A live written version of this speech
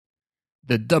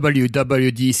the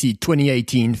WWDC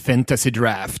 2018 Fantasy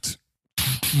Draft.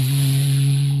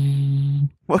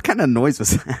 What kind of noise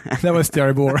was that? That was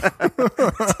terrible.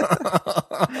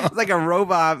 It's like a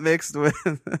robot mixed with...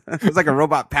 It's like a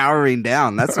robot powering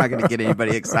down. That's not going to get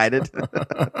anybody excited.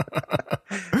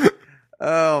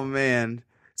 Oh, man.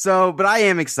 So, but I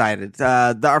am excited.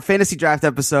 Our fantasy draft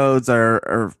episodes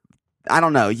are, I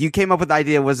don't know. You came up with the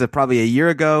idea, was it probably a year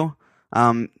ago?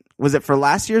 Was it for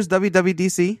last year's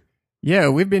WWDC? Yeah,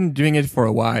 we've been doing it for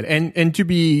a while. And to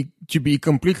be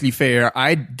completely fair,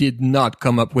 I did not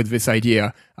come up with this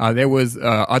idea. There was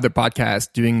other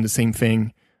podcasts doing the same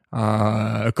thing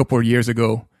a couple of years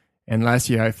ago. And last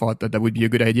year I thought that would be a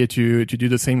good idea to do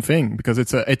the same thing because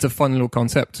it's a fun little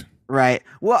concept. Right.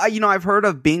 Well, I've heard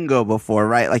of bingo before,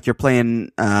 right? Like you're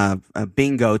playing a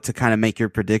bingo to kind of make your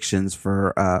predictions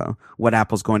for what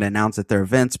Apple's going to announce at their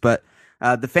events. But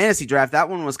the fantasy draft, that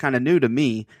one was kind of new to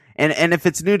me. And if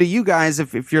it's new to you guys,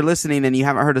 if you're listening and you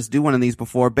haven't heard us do one of these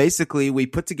before, basically we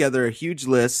put together a huge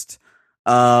list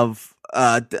of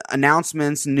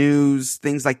announcements, news,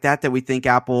 things like that we think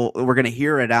we're going to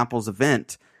hear at Apple's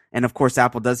event. And of course,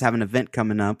 Apple does have an event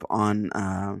coming up on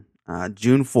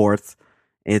June 4th.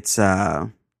 It's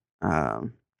their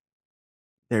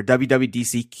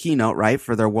WWDC keynote, right,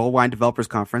 for their Worldwide Developers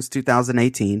Conference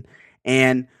 2018.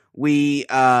 And we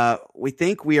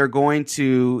think we are going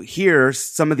to hear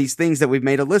some of these things that we've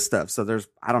made a list of. So there's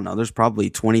probably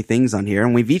 20 things on here,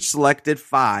 and we've each selected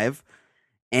 5.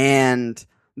 And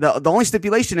the only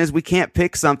stipulation is we can't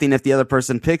pick something if the other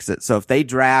person picks it. So if they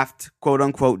quote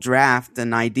unquote draft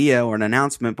an idea or an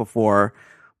announcement before,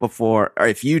 or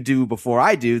if you do before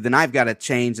I do, then I've got to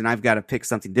change and I've got to pick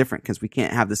something different because we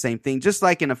can't have the same thing. Just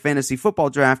like in a fantasy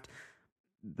football draft,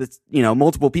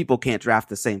 multiple people can't draft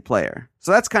the same player.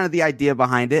 So that's kind of the idea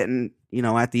behind it. And,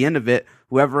 at the end of it,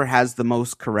 whoever has the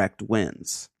most correct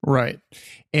wins. Right.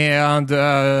 And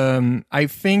I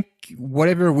think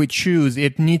whatever we choose,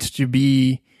 it needs to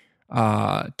be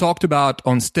talked about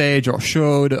on stage or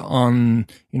showed on,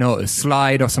 a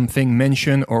slide or something,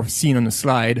 mentioned or seen on a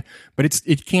slide. But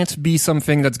it can't be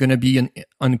something that's going to be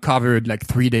uncovered like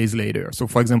 3 days later. So,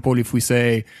 for example, if we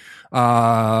say,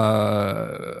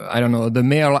 I don't know, the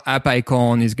mail app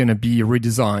icon is going to be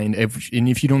redesigned. And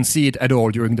if you don't see it at all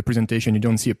during the presentation, you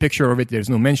don't see a picture of it, there's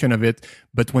no mention of it.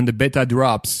 But when the beta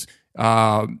drops,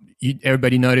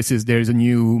 everybody notices there's a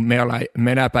new mail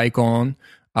app icon.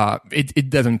 It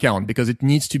doesn't count because it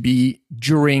needs to be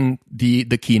during the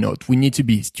keynote. We need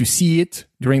to see it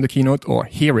during the keynote or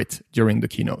hear it during the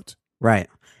keynote. Right.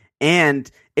 And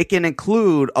it can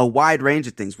include a wide range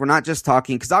of things. We're not just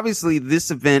talking, because obviously this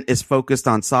event is focused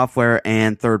on software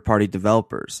and third-party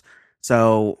developers.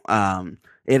 So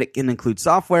it can include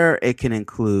software. It can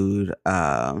include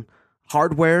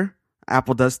hardware.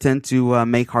 Apple does tend to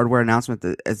make hardware announcements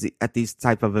at these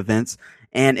type of events.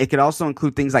 And it could also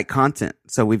include things like content.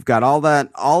 So we've got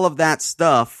all of that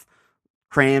stuff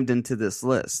crammed into this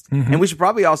list. Mm-hmm. And we should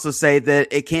probably also say that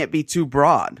it can't be too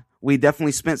broad. We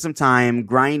definitely spent some time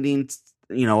grinding,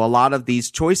 a lot of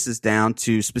these choices down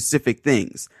to specific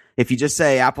things. If you just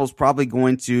say Apple's probably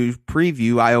going to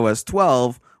preview iOS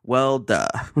 12, well, duh.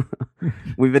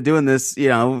 We've been doing this,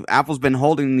 Apple's been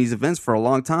holding these events for a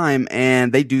long time,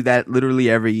 and they do that literally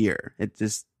every year.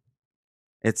 It's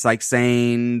like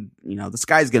saying, the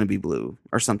sky's going to be blue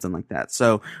or something like that.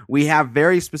 So we have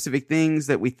very specific things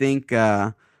that we think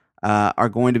are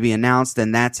going to be announced,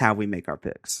 and that's how we make our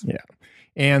picks. Yeah.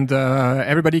 And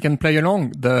everybody can play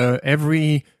along.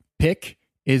 Every pick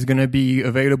is going to be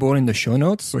available in the show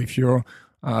notes. So if you're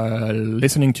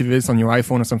listening to this on your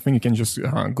iPhone or something, you can just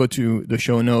go to the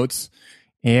show notes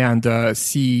and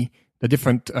see the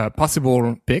different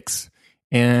possible picks.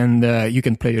 And you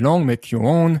can play along, make your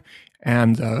own,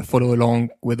 and follow along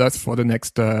with us for the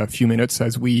next few minutes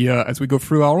as we go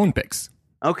through our own picks.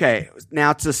 Okay.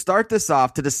 Now, to start this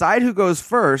off, to decide who goes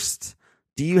first,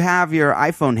 do you have your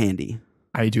iPhone handy?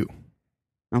 I do.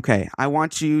 Okay. I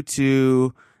want you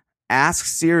to ask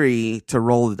Siri to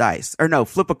roll the dice. Or no,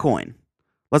 flip a coin.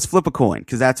 Let's flip a coin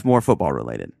because that's more football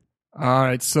related. All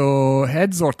right. So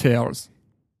heads or tails?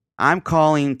 I'm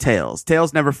calling tails.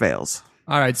 Tails never fails.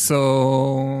 All right.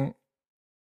 So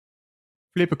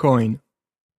flip a coin.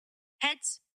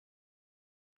 Heads.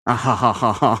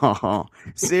 Oh,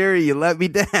 Siri, you let me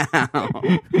down.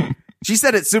 She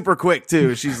said it super quick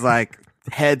too. She's like,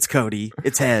 heads, Cody.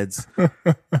 It's heads.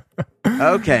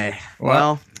 Okay.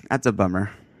 Well, that's a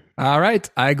bummer. All right.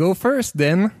 I go first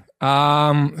then.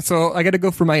 So I got to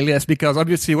go through my list because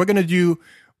obviously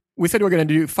we said we're going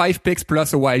to do 5 picks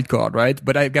plus a wild card, right?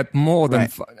 But I've got more than,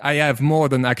 I have more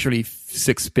than actually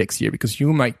 6 picks here because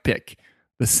you might pick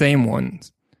the same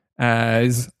ones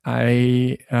as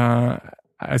me.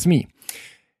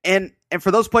 And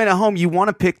for those playing at home, you want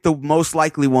to pick the most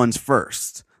likely ones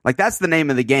first. Like, that's the name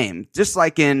of the game. Just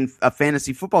like in a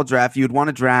fantasy football draft, you would want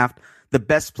to draft the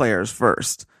best players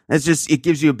first. It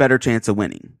gives you a better chance of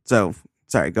winning. So,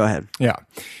 sorry, go ahead. Yeah.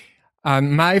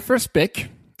 My first pick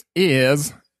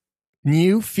is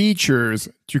new features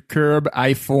to curb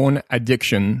iPhone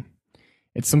addiction.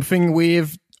 It's something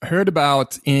we've heard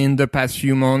about in the past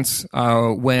few months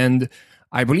when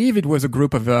I believe it was a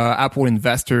group of Apple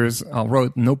investors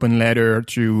wrote an open letter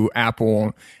to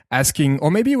Apple asking,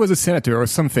 or maybe it was a senator or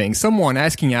something, someone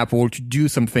asking Apple to do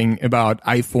something about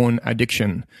iPhone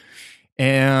addiction.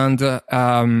 And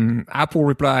Apple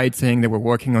replied saying they were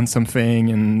working on something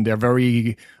and they're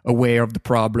very aware of the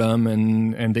problem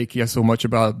and they care so much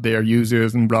about their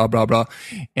users and blah, blah, blah.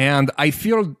 And I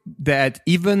feel that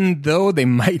even though they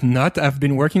might not have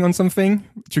been working on something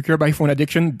to curb iPhone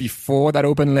addiction before that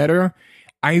open letter,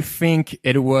 I think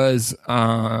it was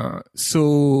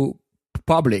so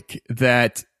public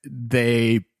that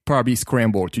they probably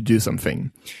scrambled to do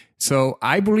something. So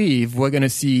I believe we're going to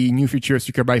see new features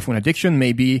to curb iPhone addiction.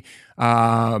 Maybe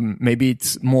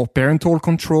it's more parental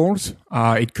controls.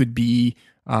 It could be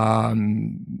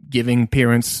giving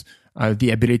parents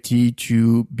the ability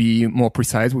to be more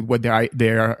precise with what their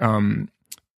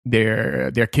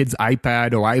kid's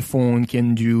iPad or iPhone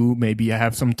can do. Maybe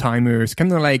have some timers,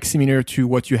 kind of like similar to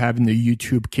what you have in the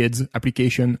YouTube Kids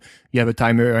application. You have a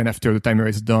timer, and after the timer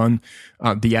is done,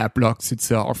 the app locks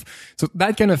itself. So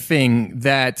that kind of thing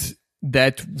that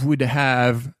would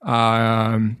have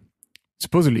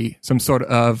supposedly some sort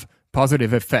of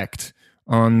positive effect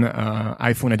on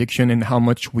iPhone addiction and how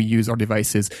much we use our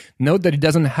devices. Note that it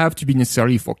doesn't have to be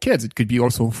necessarily for kids. It could be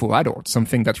also for adults,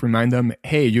 something that remind them,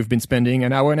 hey, you've been spending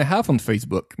an hour and a half on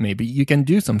Facebook. Maybe you can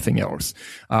do something else.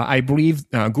 I believe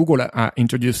Google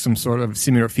introduced some sort of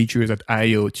similar features at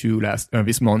I/O2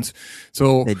 this month.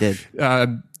 So they did.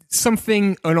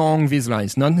 Something along these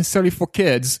lines, not necessarily for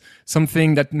kids,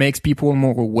 something that makes people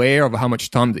more aware of how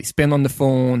much time they spend on the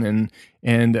phone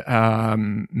and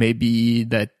maybe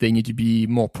that they need to be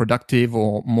more productive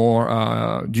or more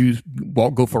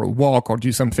go for a walk or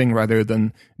do something rather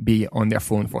than be on their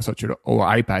phone or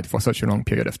iPad for such a long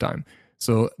period of time.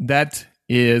 So that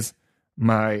is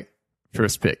my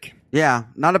first pick. Yeah,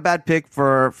 not a bad pick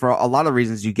for a lot of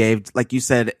reasons you gave. Like you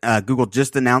said, Google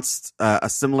just announced a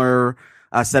similar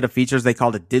set of features. They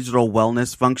called it digital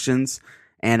wellness functions.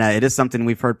 And it is something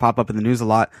we've heard pop up in the news a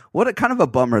lot. What a kind of a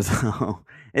bummer, though.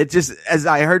 It just, as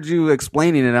I heard you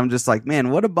explaining it, I'm just like, man,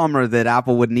 what a bummer that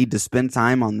Apple would need to spend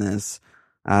time on this.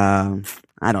 I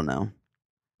don't know.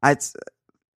 It's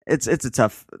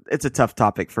a tough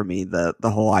topic for me, the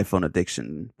whole iPhone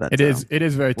addiction. But it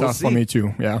is very tough for me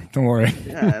too. Yeah, don't worry.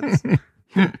 Yeah,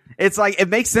 it's like, it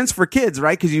makes sense for kids,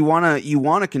 right? Because you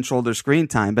wanna control their screen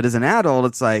time, but as an adult,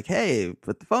 it's like, hey,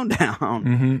 put the phone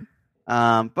down.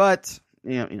 Mm-hmm. But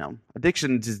you know,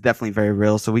 addiction is definitely very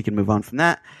real, so we can move on from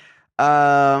that.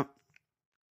 I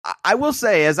will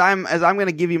say, as I'm going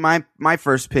to give you my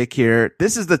first pick here,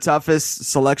 this is the toughest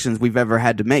selections we've ever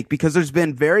had to make because there's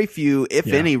been very few, if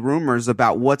any, rumors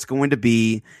about what's going to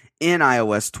be in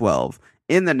iOS 12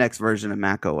 in the next version of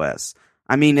macOS.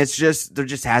 I mean, there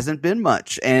just hasn't been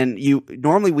much. And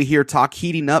normally we hear talk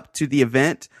heating up to the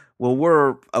event. Well,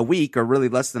 we're a week or really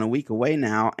less than a week away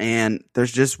now, and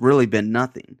there's just really been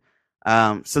nothing.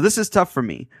 So this is tough for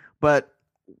me. But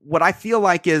what I feel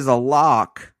like is a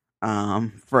lock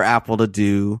for Apple to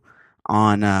do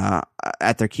on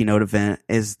at their keynote event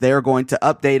is they're going to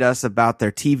update us about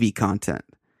their TV content.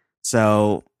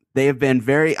 So they have been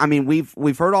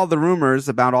we've heard all the rumors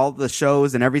about all the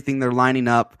shows and everything they're lining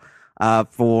up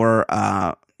for,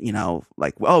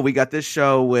 like, oh, we got this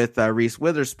show with Reese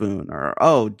Witherspoon, or,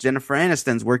 oh, Jennifer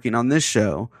Aniston's working on this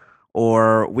show,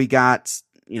 or we got,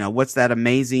 what's that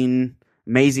amazing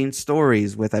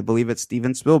stories with, I believe it's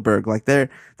Steven Spielberg. Like,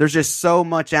 there's just so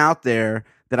much out there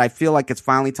that I feel like it's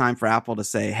finally time for Apple to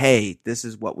say, hey, this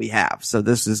is what we have. So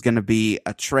this is going to be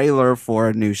a trailer for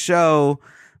a new show.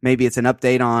 Maybe it's an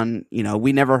update on,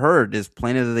 we never heard, is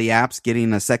Planet of the Apps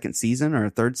getting a second season or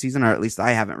a third season? Or at least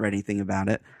I haven't read anything about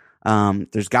it.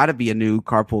 There's got to be a new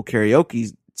Carpool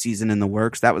Karaoke season in the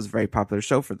works. That was a very popular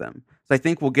show for them. So I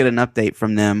think we'll get an update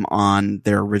from them on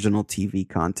their original TV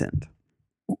content.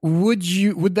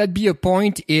 Would that be a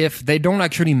point if they don't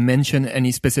actually mention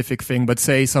any specific thing, but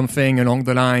say something along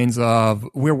the lines of,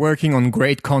 we're working on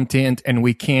great content and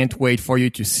we can't wait for you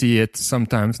to see it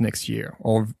sometimes next year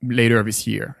or later this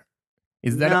year?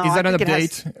 Is that an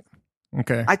update?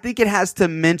 Okay. I think it has to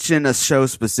mention a show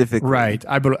specifically. Right.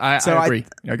 I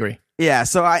agree. Yeah,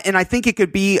 so I think it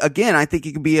could be, again, I think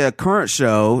it could be a current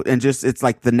show and just it's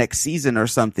like the next season or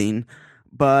something.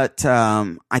 But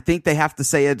I think they have to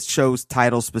say it show's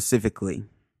title specifically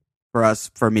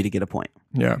for me to get a point.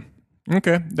 Yeah.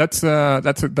 Okay, that's a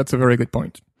very good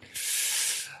point.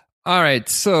 All right,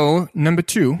 so number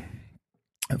 2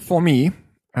 for me,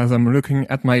 as I'm looking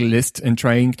at my list and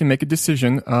trying to make a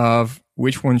decision of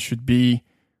which one should be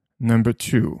number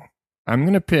 2, I'm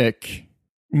gonna pick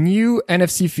new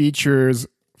NFC features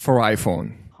for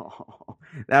iPhone. Oh,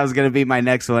 that was going to be my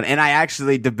next one. And I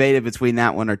actually debated between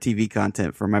that one or TV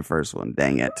content for my first one.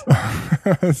 Dang it.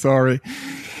 Sorry.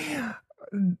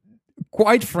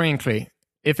 Quite frankly,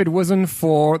 if it wasn't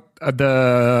for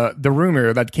the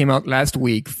rumor that came out last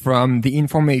week from The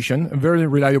Information, a very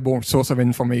reliable source of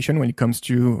information when it comes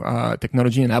to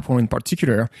technology and Apple in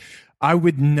particular, I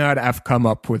would not have come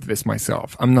up with this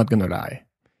myself. I'm not going to lie.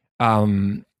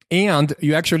 And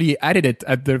you actually added it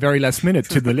at the very last minute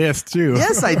to the list, too.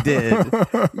 Yes, I did.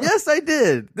 Yes, I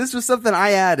did. This was something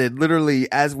I added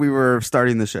literally as we were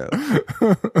starting the show.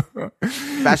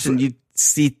 Fashion, you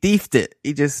thiefed it.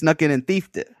 You just snuck in and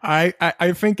thiefed it.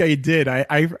 I think I did.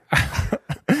 I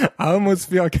almost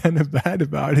feel kind of bad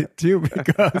about it too,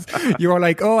 because you were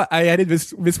like, oh, I added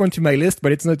this one to my list,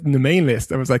 but it's not in the main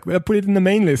list. I was like, well, put it in the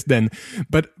main list then.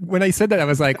 But when I said that, I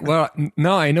was like, well,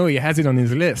 no, I know he has it on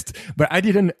his list, but I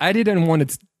didn't want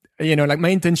it. You know, like my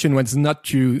intention was not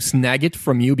to snag it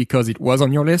from you because it was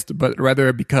on your list, but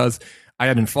rather because I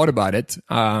hadn't thought about it,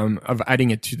 of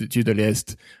adding it to the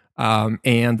list.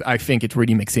 And I think it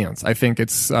really makes sense. I think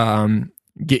it's,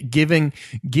 given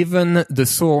the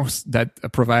source that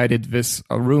provided this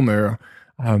rumor,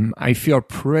 I feel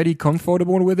pretty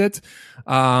comfortable with it.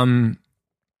 So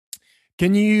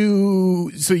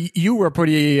you were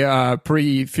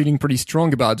feeling pretty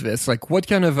strong about this. Like what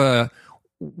kind of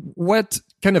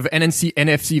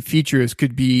NFC features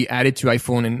could be added to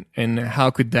iPhone and how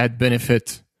could that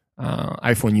benefit,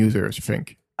 iPhone users, you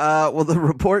think? Well, the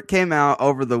report came out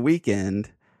over the weekend,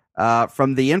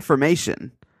 from The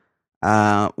Information.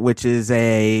 Which is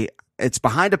it's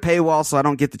behind a paywall, so I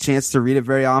don't get the chance to read it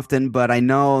very often, but I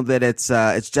know that it's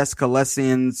Jessica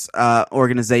Lessian's,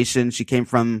 organization. She came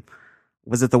from,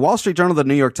 was it the Wall Street Journal, the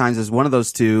New York Times, is one of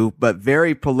those two, but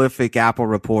very prolific Apple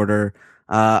reporter.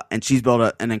 And she's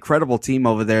built an incredible team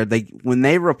over there. When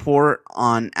they report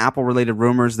on Apple related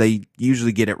rumors, they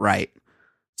usually get it right.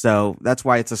 So that's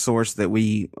why it's a source that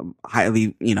we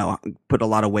highly, put a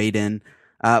lot of weight in.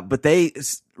 But they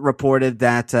reported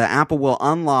that Apple will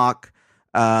unlock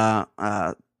some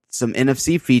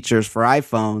NFC features for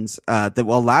iPhones that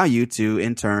will allow you to,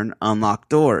 in turn, unlock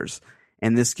doors.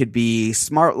 And this could be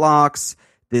smart locks.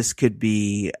 This could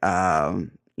be,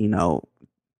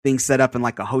 things set up in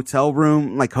like a hotel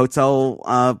room, like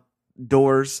hotel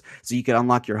doors, so you can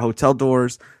unlock your hotel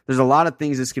doors. There's a lot of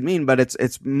things this could mean, but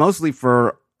it's mostly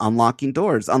for unlocking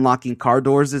doors. Unlocking car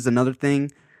doors is another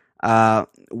thing.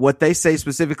 What they say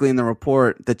specifically in the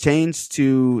report, the change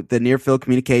to the near field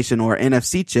communication or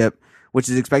NFC chip, which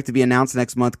is expected to be announced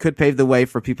next month, could pave the way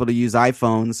for people to use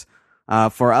iPhones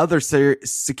for other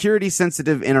security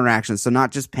sensitive interactions. So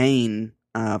not just paying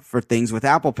for things with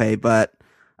Apple Pay, but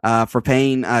for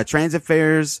paying transit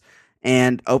fares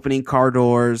and opening car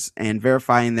doors and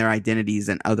verifying their identities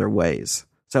in other ways.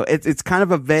 So it's kind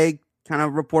of a vague kind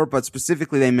of report, but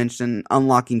specifically they mention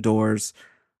unlocking doors,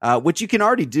 which you can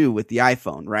already do with the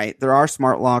iPhone, right? There are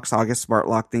smart locks, August smart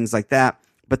lock, things like that,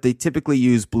 but they typically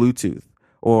use Bluetooth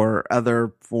or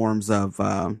other forms of,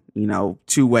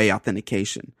 two-way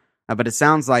authentication. But it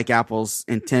sounds like Apple's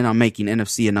intent on making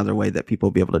NFC another way that people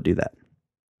will be able to do that.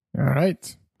 All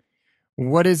right.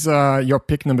 What is your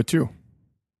pick number 2?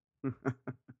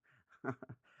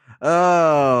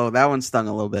 Oh, that one stung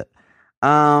a little bit.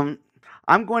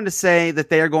 I'm going to say that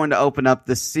they are going to open up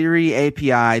the Siri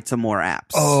API to more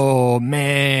apps. Oh,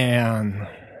 man.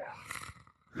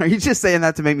 Are you just saying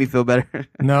that to make me feel better?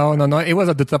 No. It was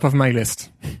at the top of my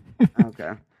list.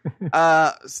 Okay.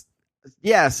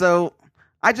 Yeah, so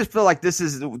I just feel like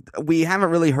we haven't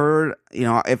really heard,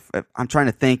 if I'm trying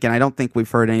to think, and I don't think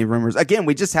we've heard any rumors. Again,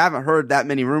 we just haven't heard that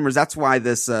many rumors. That's why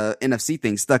this NFC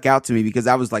thing stuck out to me, because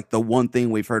that was like the one thing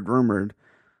we've heard rumored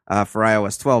for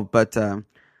iOS 12. But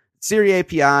Siri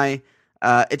API,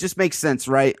 it just makes sense,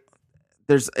 right?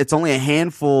 It's only a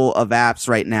handful of apps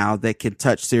right now that can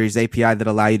touch Siri's API that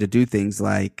allow you to do things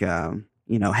like,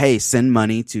 hey, send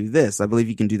money to this. I believe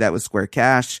you can do that with Square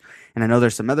Cash. And I know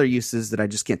there's some other uses that I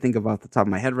just can't think of off the top of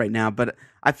my head right now, but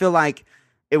I feel like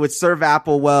it would serve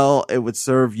Apple well, it would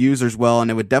serve users well, and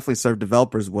it would definitely serve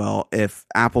developers well if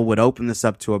Apple would open this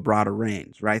up to a broader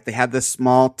range, right? They have this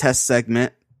small test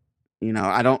segment.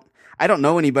 I I don't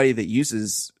know anybody that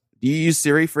uses. Do you use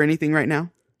Siri for anything right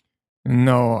now?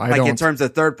 No, I like don't. In terms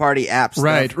of third-party apps.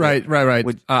 Right.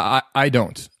 I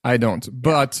don't.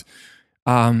 But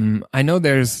I know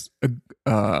there's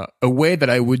a way that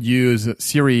I would use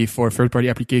Siri for third-party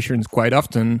applications quite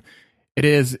often. It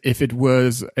is if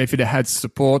it had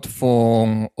support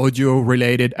for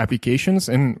audio-related applications,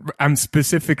 and I'm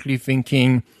specifically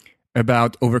thinking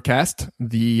about Overcast,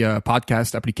 the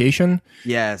podcast application.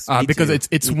 Yes, because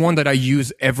it's one that I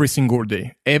use every single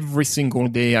day. Every single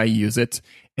day I use it,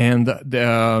 and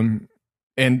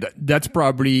that's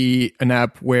probably an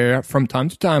app where from time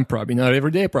to time, probably not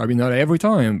every day, probably not every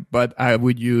time, but I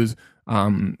would use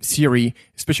Siri,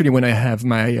 especially when I have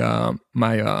my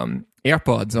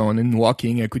AirPods on and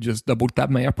walking. I could just double tap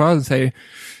my AirPods and say,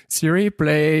 Siri,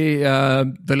 play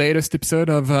the latest episode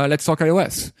of Let's Talk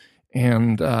iOS.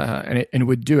 And it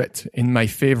would do it in my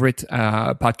favorite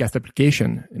podcast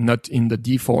application, not in the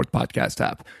default podcast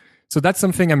app. So that's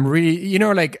something I'm really,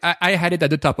 like I had it at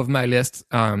the top of my list.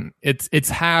 It's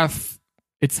half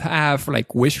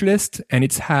like wish list, and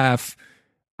it's half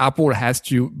Apple has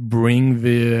to bring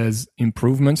these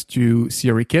improvements to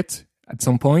SiriKit at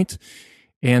some point,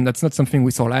 and that's not something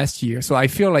we saw last year. So I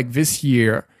feel like this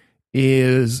year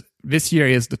is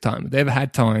the time. They've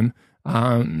had time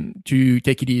to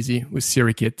take it easy with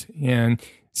SiriKit and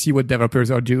see what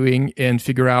developers are doing and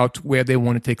figure out where they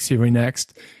want to take Siri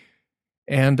next.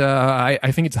 And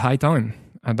I think it's high time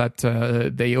that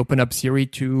they open up Siri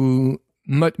to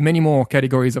many more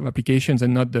categories of applications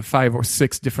and not the 5 or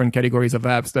 6 different categories of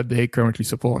apps that they currently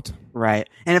support. Right.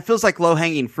 And it feels like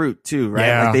low-hanging fruit too, right?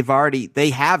 Yeah. Like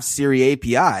they have Siri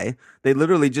API. They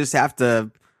literally just have to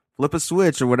flip a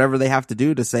switch or whatever they have to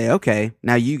do to say, okay,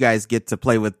 now you guys get to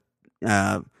play with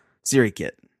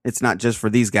SiriKit. It's not just for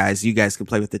these guys. You guys can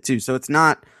play with it too. So it's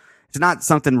not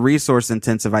something resource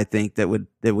intensive, I think, that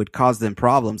would cause them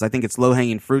problems. I think it's low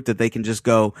hanging fruit that they can just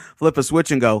go flip a switch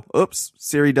and go, oops,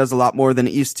 Siri does a lot more than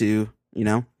it used to,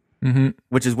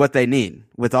 which is what they need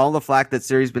with all the flack that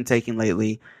Siri's been taking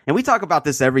lately. And we talk about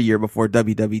this every year before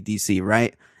WWDC,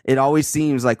 right? It always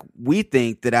seems like we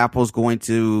think that Apple's going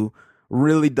to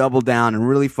really double down and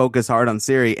really focus hard on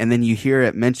Siri, and then you hear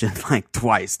it mentioned like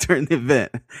twice during the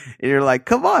event, and you're like,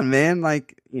 come on, man.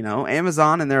 Like,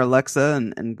 Amazon and their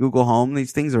Alexa and Google Home,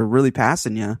 these things are really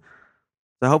passing you.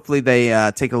 So hopefully they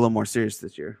take it a little more serious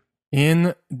this year.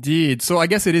 Indeed. So I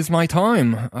guess it is my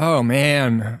time. Oh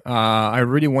man, I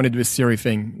really wanted this Siri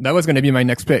thing. That was going to be my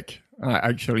next pick,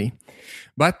 actually,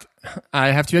 but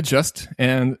I have to adjust,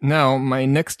 and now my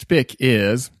next pick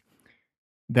is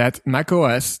that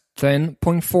macOS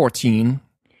 10.14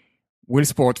 will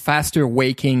support faster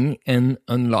waking and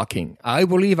unlocking. I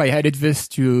believe I added this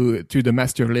to the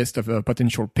master list of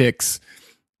potential picks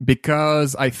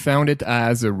because I found it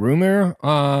as a rumor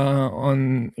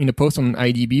in a post on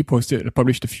IDB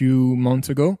published a few months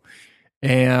ago.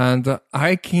 And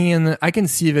I can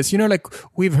see this. Like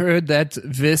we've heard that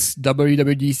this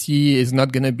WWDC is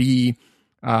not going to be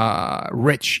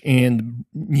rich in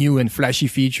new and flashy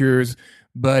features,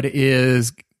 but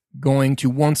is going to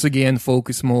once again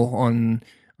focus more on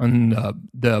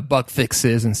the bug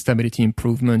fixes and stability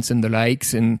improvements and the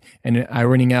likes, and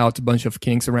ironing out a bunch of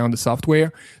kinks around the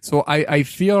software. So I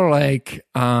feel like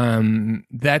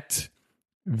that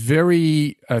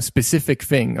very specific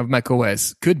thing of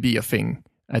macOS could be a thing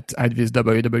at this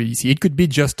WWDC. It could be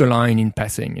just a line in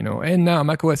passing, and now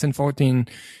macOS 10.14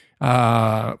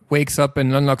 wakes up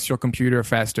and unlocks your computer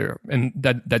faster, and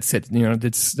that's it.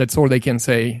 That's all they can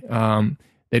say.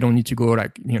 They don't need to go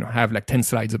have 10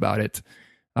 slides about it.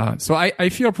 So I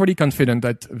feel pretty confident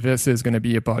that this is going to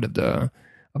be a part of the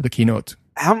keynote.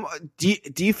 Do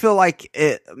you feel like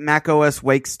Mac OS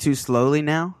wakes too slowly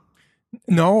now?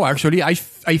 No, actually, I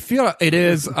feel it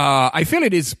is. I feel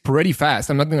it is pretty fast.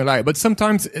 I'm not gonna lie, but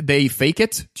sometimes they fake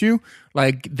it too.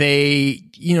 Like they,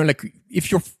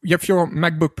 if your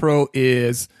MacBook Pro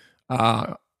is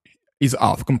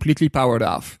off, completely powered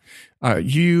off,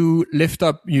 you lift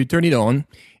up, you turn it on,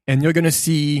 and you're gonna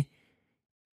see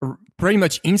pretty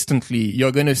much instantly.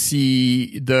 You're gonna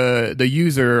see the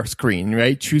user screen,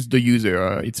 right? Choose the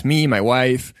user. It's me, my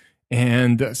wife.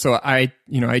 And so I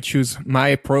choose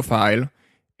my profile,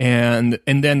 and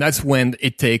then that's when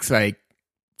it takes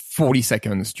 40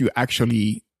 seconds to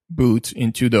actually boot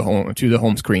into the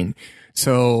home screen.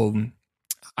 So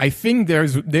I think there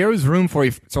is room for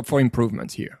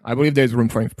improvement here. I believe there's room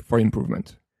for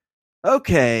improvement.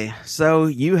 Okay, so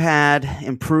you had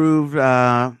improved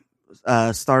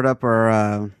startup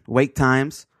or wake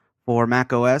times for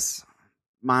Mac OS.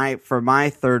 For my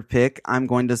third pick, I'm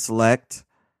going to select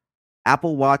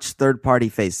Apple Watch third-party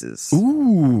faces.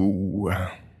 Ooh.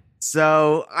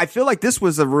 So I feel like this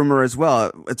was a rumor as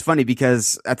well. It's funny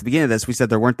because at the beginning of this, we said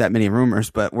there weren't that many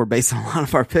rumors, but we're basing a lot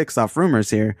of our picks off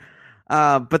rumors here.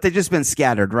 But they've just been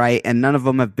scattered, right? And none of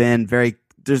them have been there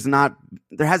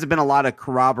hasn't been a lot of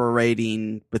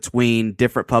corroborating between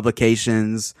different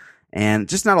publications and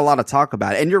just not a lot of talk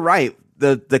about it. And you're right.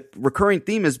 The recurring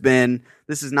theme has been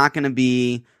this is not going to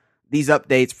be these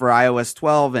updates for iOS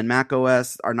 12 and Mac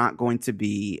OS are not going to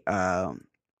be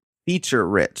feature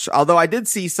rich. Although I did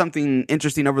see something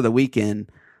interesting over the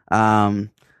weekend.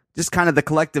 Just kind of the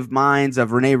collective minds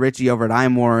of Renee Ritchie over at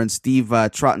iMore and Steve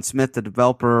Troughton-Smith, the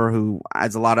developer who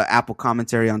adds a lot of Apple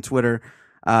commentary on Twitter,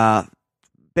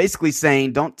 basically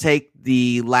saying don't take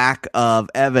the lack of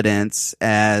evidence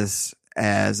as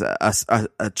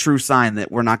a true sign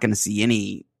that we're not going to see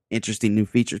any interesting new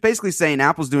features. Basically saying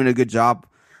Apple's doing a good job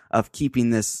of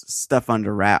keeping this stuff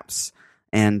under wraps.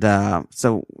 And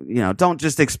so, don't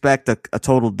just expect a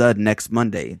total dud next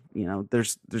Monday.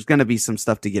 There's going to be some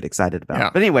stuff to get excited about. Yeah.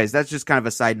 But anyways, that's just kind of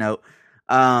a side note.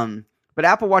 But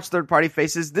Apple Watch third-party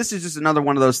faces, this is just another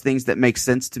one of those things that makes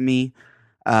sense to me.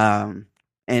 And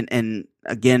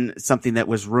again, something that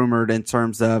was rumored in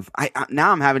terms of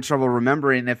now I'm having trouble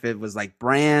remembering if it was like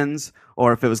brands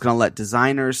or if it was going to let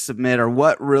designers submit or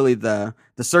what really the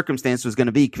circumstance was going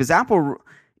to be, because Apple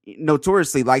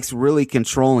notoriously likes really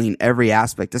controlling every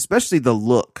aspect, especially the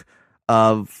look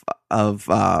of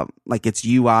like its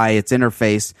UI, its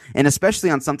interface, and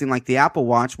especially on something like the Apple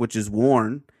Watch, which is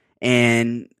worn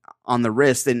and on the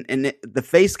wrist, and the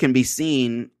face can be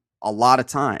seen a lot of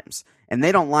times, and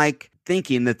they don't like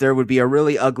thinking that there would be a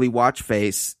really ugly watch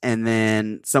face and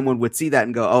then someone would see that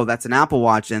and go, oh, that's an Apple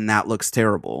Watch and that looks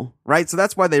terrible, right? So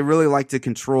that's why they really like to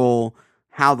control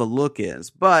how the look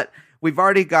is. But we've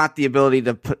already got the ability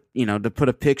to put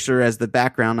a picture as the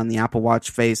background on the Apple Watch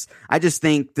face. I just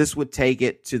think this would take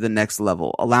it to the next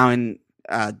level, allowing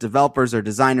developers or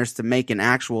designers to make an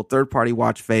actual third-party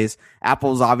watch face.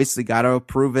 Apple's obviously got to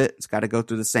approve it. It's got to go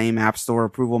through the same App Store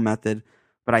approval method.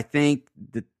 But I think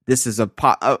that this is a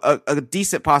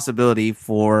decent possibility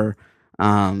for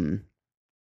an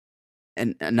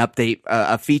update,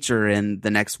 a feature in the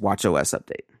next watchOS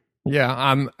update.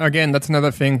 Yeah. Again, that's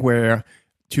another thing where,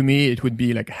 to me, it would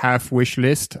be like half wish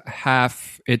list,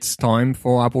 half it's time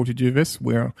for Apple to do this.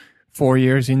 We're 4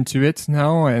 years into it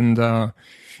now, and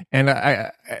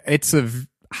it's a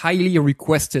highly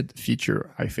requested feature,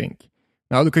 I think.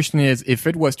 Now the question is, if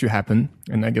it was to happen,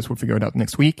 and I guess we'll figure it out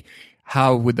next week,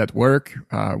 how would that work?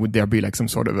 Would there be like some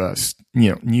sort of a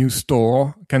new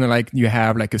store, kind of like you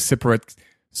have like a separate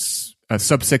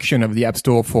subsection of the App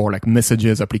Store for like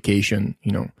messages application,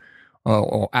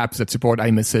 or apps that support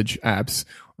iMessage apps,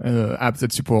 apps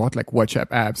that support like watch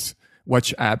apps.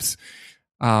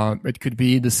 It could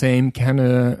be the same kind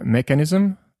of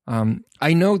mechanism.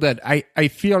 I know that I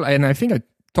feel, and I think I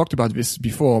talked about this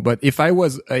before, but if I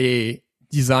was a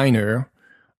designer,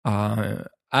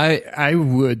 I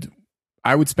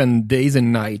would spend days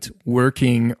and nights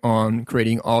working on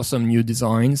creating awesome new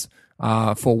designs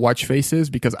for watch faces,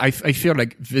 because I feel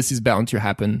like this is bound to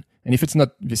happen. And if it's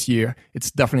not this year,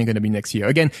 it's definitely going to be next year.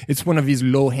 Again, it's one of these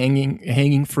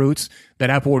low-hanging fruits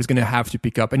that Apple is going to have to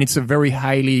pick up. And it's a very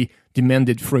highly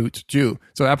demanded fruit, too.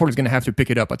 So Apple is going to have to pick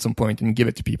it up at some point and give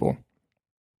it to people.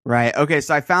 Right. Okay,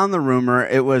 so I found the rumor.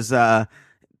 It was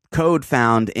code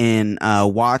found in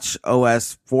Watch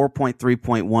OS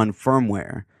 4.3.1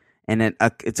 firmware. And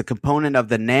it's a component of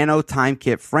the Nano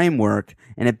TimeKit framework.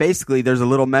 And it basically, there's a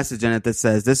little message in it that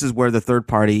says this is where the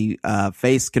third-party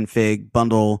face config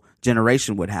bundle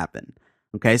generation would happen.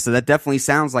 Okay, so that definitely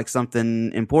sounds like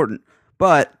something important.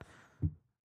 But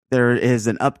there is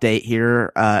an update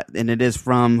here, and it is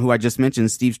from who I just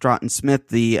mentioned, Steve Troughton-Smith,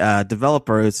 the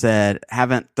developer, who said,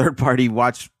 haven't third-party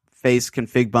watch face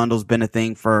config bundles been a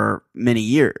thing for many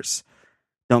years?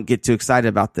 Don't get too excited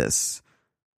about this.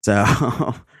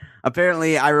 So...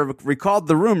 apparently, I recalled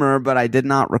the rumor, but I did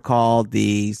not recall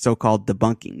the so-called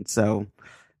debunking. So,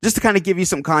 just to kind of give you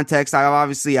some context, I've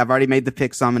already made the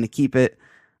pick, so I'm going to keep it.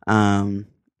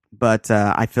 But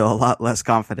I feel a lot less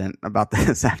confident about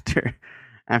this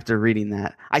after reading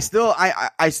that. I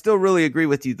still really agree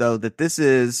with you, though, that this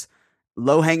is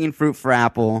low-hanging fruit for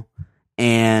Apple,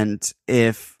 and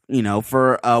if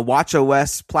for a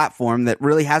watchOS platform that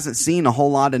really hasn't seen a whole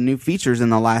lot of new features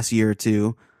in the last year or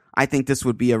two, I think this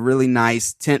would be a really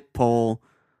nice tentpole,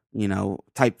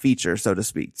 type feature, so to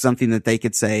speak. Something that they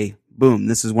could say, boom,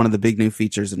 this is one of the big new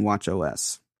features in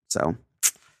watchOS. So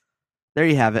there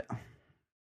you have it.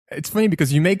 It's funny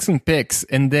because you make some picks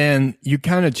and then you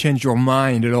kind of change your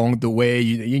mind along the way.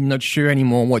 You're not sure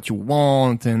anymore what you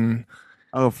want. And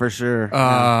Oh, for sure.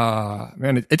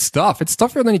 Man, it's tough. It's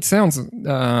tougher than it sounds.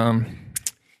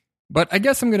 But I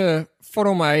guess I'm gonna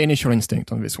follow my initial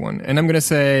instinct on this one, and I'm gonna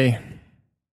say,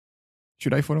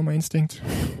 should I follow my instinct?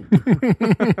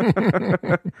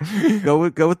 Go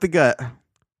with the gut.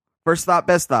 First thought,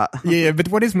 best thought. Yeah, but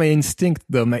what is my instinct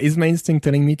though? Is my instinct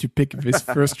telling me to pick this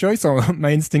first choice, or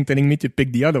my instinct telling me to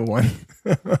pick the other one?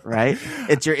 Right?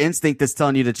 It's your instinct that's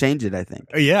telling you to change it, I think.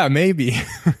 Yeah, maybe.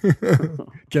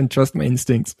 Can't trust my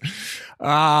instincts. All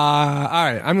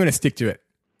right, I'm going to stick to it.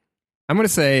 I'm going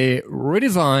to say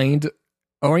redesigned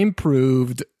or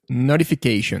improved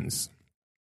notifications.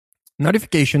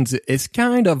 Notifications is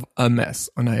kind of a mess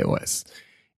on iOS.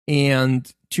 And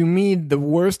to me, the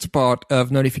worst part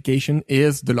of notification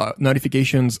is the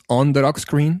notifications on the lock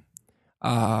screen.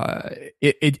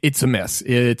 It's a mess.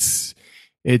 It's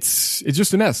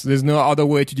just a mess. There's no other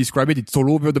way to describe it. It's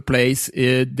all over the place.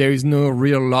 There is no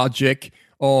real logic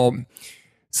or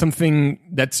something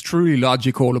that's truly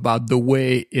logical about the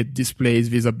way it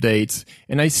displays these updates.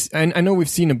 And I know we've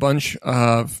seen a bunch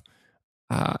of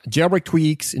jailbreak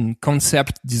tweaks and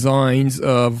concept designs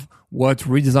of what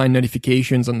redesigned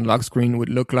notifications on the lock screen would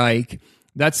look like.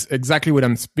 That's exactly what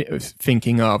I'm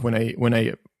thinking of when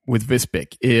I with this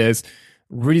pick is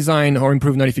redesign or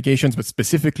improve notifications, but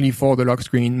specifically for the lock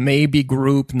screen, maybe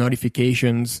group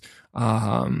notifications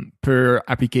per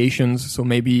applications. So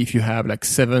maybe if you have like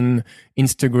seven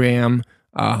Instagram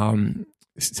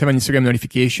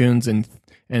notifications and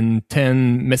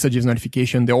 10 messages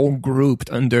notification, they're all grouped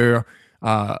under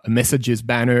a messages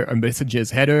banner, a messages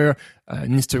header,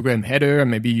 an Instagram header,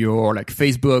 maybe your like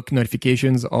Facebook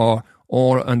notifications are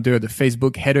all under the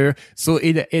Facebook header. So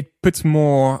it puts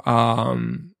more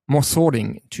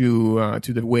sorting to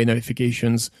the way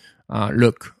notifications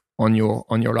look on your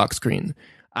lock screen.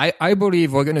 I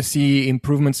believe we're going to see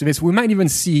improvements to this. We might even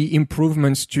see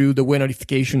improvements to the way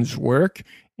notifications work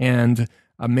and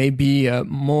maybe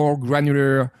more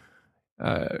granular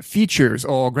features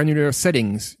or granular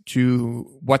settings to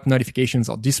what notifications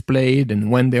are displayed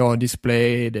and when they are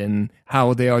displayed and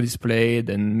how they are displayed,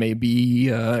 and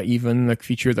maybe even like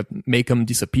features that make them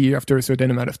disappear after a certain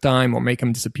amount of time, or make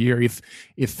them disappear if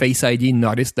Face ID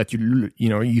noticed that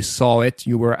you saw it,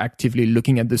 you were actively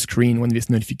looking at the screen when this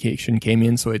notification came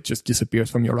in, so it just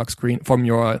disappears from your lock screen, from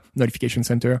your notification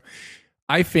center.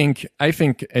 I think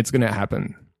it's going to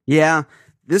happen. Yeah.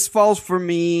 This falls for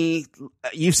me.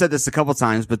 You've said this a couple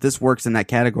times, but this works in that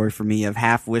category for me of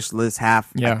half wish list,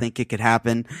 half I think it could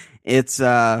happen. It's,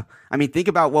 think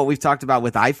about what we've talked about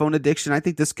with iPhone addiction. I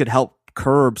think this could help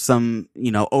curb some,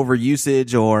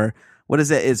 overusage, or what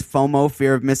is it? Is FOMO,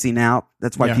 fear of missing out.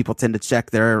 That's why people tend to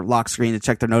check their lock screen and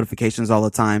check their notifications all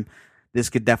the time. This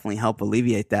could definitely help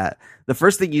alleviate that. The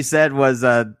first thing you said was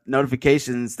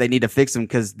notifications, they need to fix them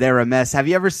because they're a mess. Have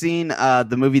you ever seen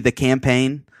the movie The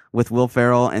Campaign with Will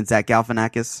Ferrell and Zach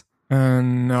Galifianakis?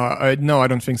 No, I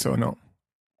don't think so, no.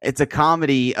 It's a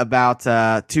comedy about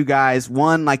two guys,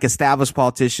 one like established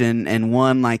politician and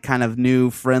one like kind of new,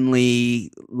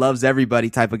 friendly, loves everybody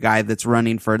type of guy that's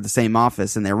running for the same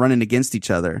office, and they're running against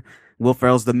each other. Will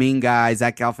Ferrell's the mean guy,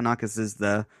 Zach Galifianakis is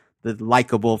the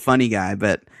likable, funny guy.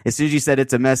 But as soon as you said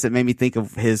it's a mess, it made me think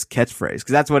of his catchphrase,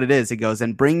 because that's what it is. He goes,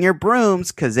 and bring your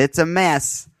brooms because it's a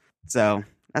mess. So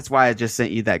that's why I just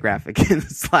sent you that graphic in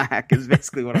Slack, is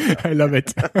basically what I'm I love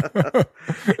it.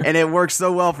 And it works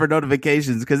so well for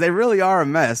notifications because they really are a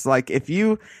mess. Like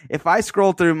if I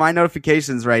scroll through my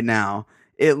notifications right now,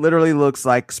 it literally looks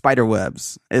like spider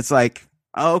webs. It's like,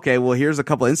 oh, okay, well, here's a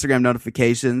couple Instagram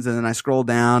notifications, and then I scroll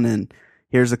down and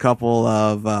here's a couple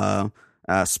of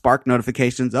Spark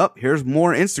notifications. Oh, here's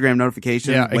more Instagram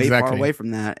notifications. Yeah, way exactly. far away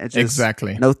from that. It's just,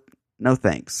 exactly. No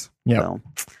thanks. Yeah. So,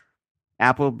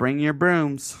 Apple, bring your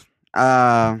brooms.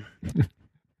 Okay,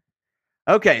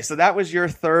 so that was your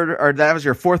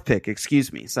fourth pick,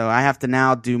 excuse me. So I have to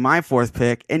now do my fourth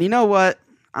pick. And you know what?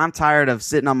 I'm tired of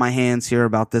sitting on my hands here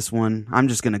about this one. I'm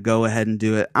just going to go ahead and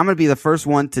do it. I'm going to be the first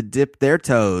one to dip their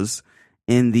toes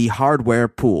in the hardware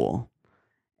pool.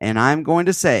 And I'm going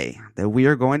to say that we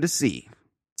are going to see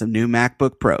some new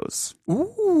MacBook Pros.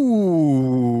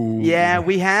 Ooh. Yeah,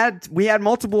 we had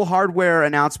multiple hardware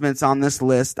announcements on this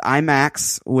list.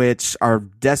 iMacs, which are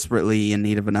desperately in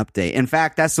need of an update. In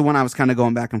fact, that's the one I was kind of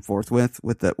going back and forth with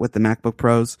the MacBook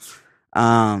Pros.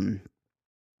 Mac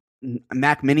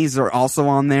Minis are also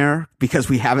on there because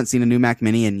we haven't seen a new Mac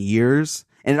Mini in years.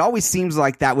 And it always seems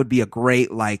like that would be a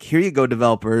great, like, here you go,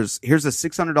 developers. Here's a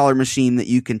 $600 machine that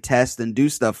you can test and do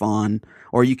stuff on,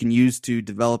 or you can use to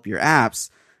develop your apps.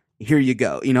 Here you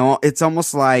go. It's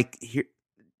almost like,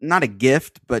 not a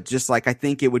gift, but just like, I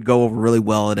think it would go over really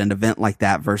well at an event like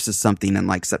that versus something in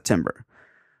like September.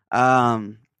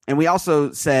 And we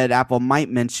also said Apple might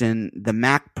mention the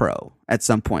Mac Pro at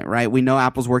some point, right? We know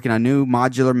Apple's working on a new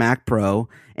modular Mac Pro.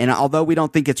 And although we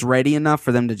don't think it's ready enough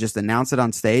for them to just announce it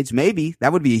on stage, maybe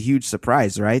that would be a huge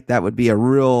surprise, right? That would be a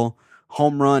real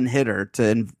home run hitter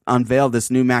to unveil this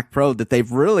new Mac Pro that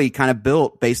they've really kind of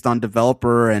built based on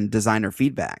developer and designer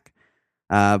feedback.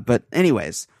 But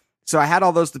anyways, so I had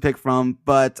all those to pick from,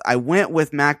 but I went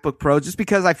with MacBook Pro just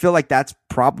because I feel like that's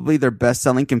probably their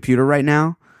best-selling computer right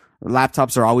now.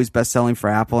 Laptops are always best-selling for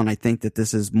Apple, and I think that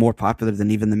this is more popular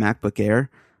than even the MacBook Air.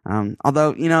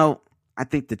 Although, I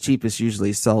think the cheapest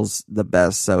usually sells the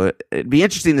best, so it'd be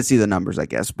interesting to see the numbers, I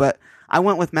guess. But I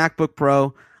went with MacBook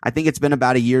Pro. I think it's been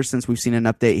about a year since we've seen an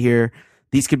update here.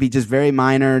 These could be just very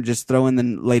minor, just throw in the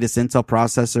latest Intel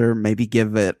processor, maybe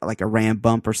give it like a RAM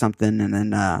bump or something, and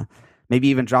then maybe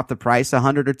even drop the price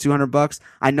 $100 or $200.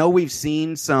 I know we've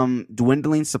seen some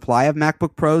dwindling supply of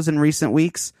MacBook Pros in recent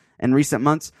weeks and recent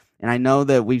months, and I know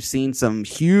that we've seen some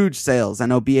huge sales. I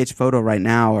know BH Photo right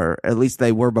now, or at least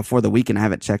they were before the weekend. I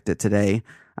haven't checked it today.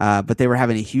 But they were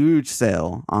having a huge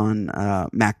sale on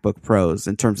MacBook Pros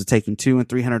in terms of taking $200 and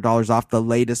 $300 off the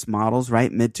latest models,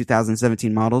 right? Mid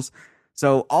 2017 models.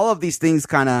 So all of these things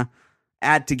kind of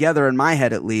add together in my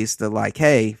head, at least, to like,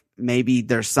 hey, maybe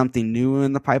there's something new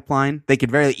in the pipeline. They could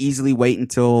very easily wait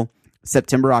until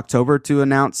September, October to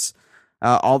announce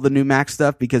all the new Mac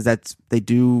stuff, because they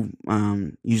do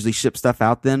usually ship stuff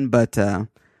out then. But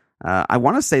I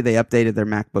want to say they updated their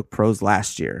MacBook Pros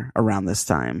last year around this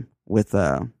time with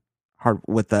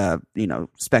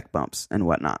spec bumps and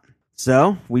whatnot.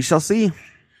 So we shall see.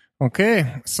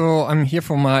 Okay, so I'm here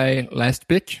for my last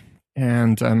pick,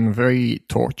 and I'm very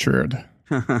tortured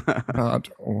about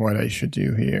what I should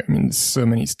do here. I mean, so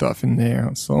many stuff in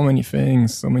there, so many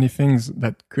things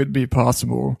that could be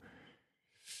possible.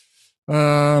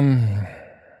 All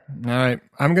right,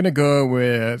 I'm gonna go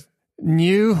with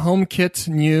new HomeKit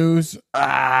news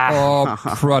or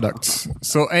products.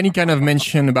 So any kind of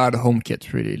mention about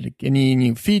HomeKit, really, like any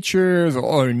new features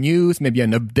or news, maybe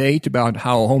an update about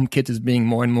how HomeKit is being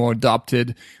more and more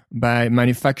adopted by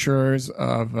manufacturers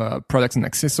of products and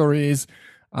accessories.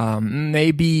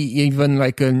 Maybe even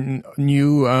like a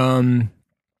new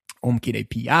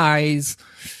HomeKit APIs.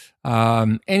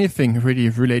 Anything really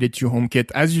related to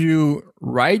HomeKit, as you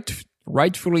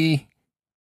rightly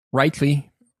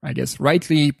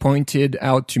pointed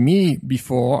out to me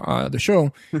before the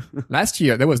show. Last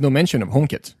year there was no mention of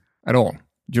HomeKit at all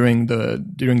during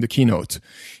the keynote.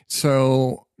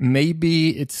 So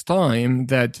maybe it's time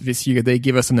that this year they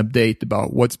give us an update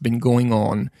about what's been going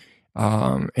on,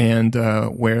 and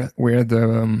where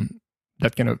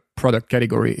that kind of product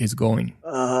category is going.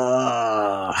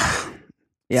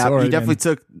 Yeah, Sorry, you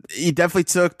definitely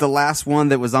took the last one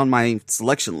that was on my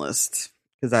selection list,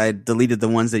 because I deleted the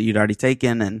ones that you'd already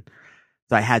taken, and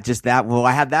so I had just that. Well,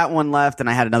 I had that one left, and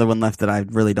I had another one left that I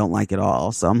really don't like at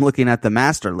all. So I'm looking at the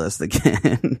master list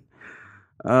again.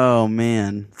 Oh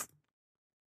man,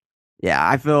 yeah,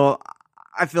 I feel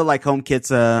like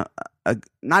HomeKit's a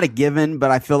not a given, but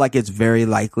I feel like it's very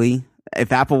likely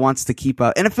if Apple wants to keep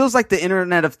up. And it feels like the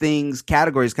Internet of Things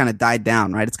category's kind of died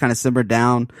down, right? It's kind of simmered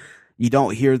down. You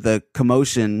don't hear the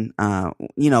commotion.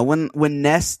 When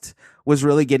Nest was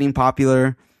really getting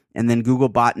popular, and then Google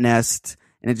bought Nest,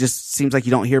 and it just seems like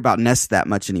you don't hear about Nest that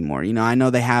much anymore. I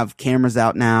know they have cameras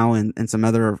out now and some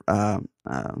other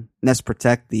Nest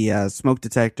Protect, the smoke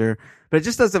detector, but it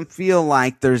just doesn't feel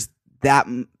like there's that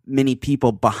many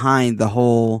people behind the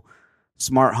whole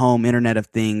smart home Internet of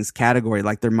Things category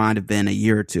like there might have been a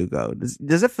year or two ago.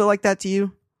 Does it feel like that to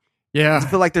you? Yeah. Does it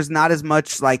feel like there's not as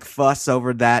much like fuss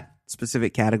over that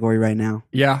specific category right now?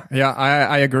 Yeah,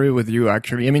 I agree with you,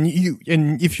 actually. I mean,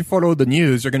 if you follow the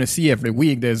news, you're going to see every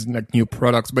week there's like new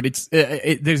products, but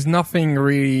there's nothing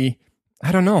really,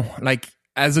 I don't know, like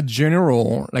as a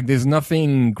general, like there's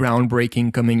nothing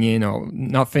groundbreaking coming in, or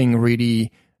nothing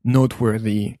really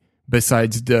noteworthy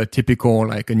besides the typical,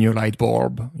 like a new light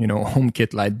bulb,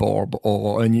 HomeKit light bulb,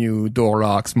 or a new door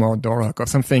lock, smart door lock, or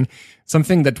something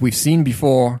that we've seen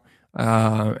before,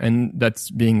 and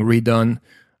that's being redone.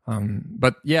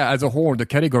 But yeah, as a whole, the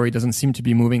category doesn't seem to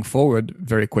be moving forward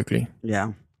very quickly.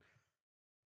 Yeah.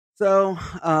 So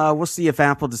we'll see if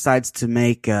Apple decides to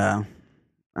make to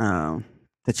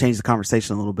change the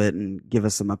conversation a little bit and give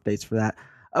us some updates for that.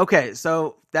 Okay,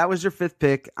 so that was your fifth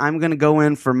pick. I'm going to go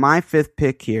in for my fifth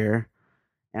pick here,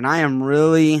 and I am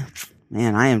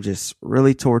just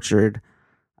really tortured.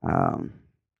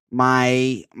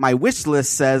 My wish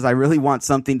list says I really want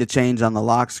something to change on the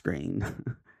lock screen.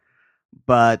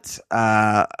 But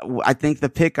I think the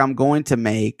pick I'm going to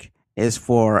make is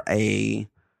for a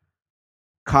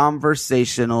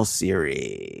Conversational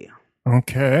Siri.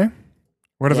 Okay.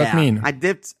 What does that mean? I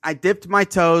dipped my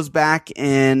toes back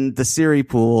in the Siri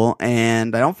pool,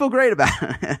 and I don't feel great about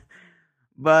it.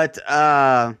 But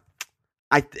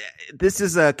this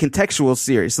is a contextual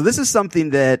Siri. So this is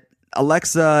something that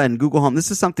Alexa and Google Home,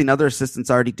 this is something other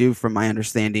assistants already do from my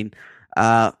understanding.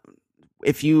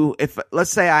 If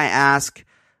let's say I ask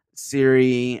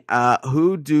Siri,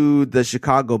 who do the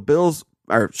Chicago Bulls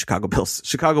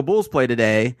play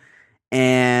today?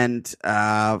 And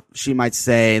she might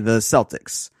say the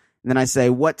Celtics. And then I say,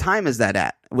 what time is that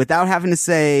at? Without having to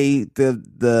say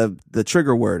the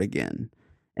trigger word again.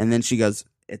 And then she goes,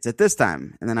 it's at this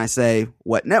time. And then I say,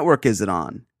 what network is it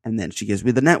on? And then she gives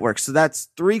me the network. So that's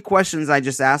 3 questions I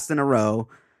just asked in a row.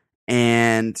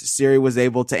 And Siri was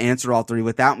able to answer all 3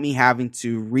 without me having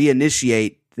to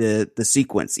reinitiate the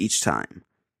sequence each time.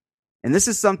 And this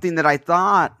is something that I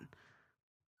thought,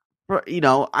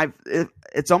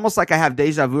 it's almost like I have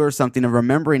deja vu or something of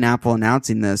remembering Apple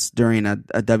announcing this during a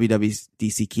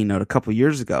WWDC keynote a couple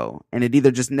years ago. And it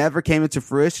either just never came into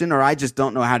fruition or I just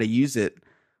don't know how to use it.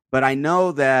 But I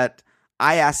know that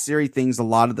I ask Siri things a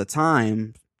lot of the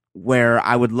time where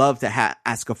I would love to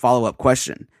ask a follow-up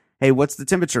question. Hey, what's the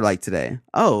temperature like today?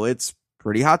 Oh, it's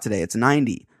pretty hot today. It's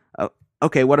 90.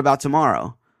 Okay, what about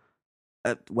tomorrow?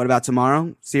 What about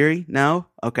tomorrow, Siri? No?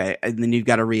 Okay, and then you've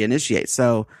got to reinitiate.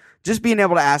 So just being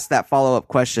able to ask that follow-up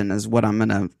question is what I'm going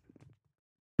to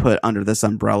put under this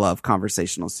umbrella of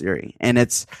conversational Siri. And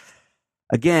it's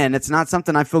not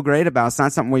something I feel great about. It's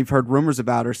not something we've heard rumors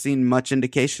about or seen much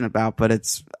indication about, but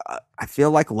it's, I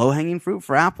feel like low-hanging fruit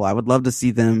for Apple. I would love to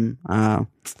see them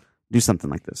do something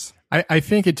like this. I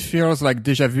think it feels like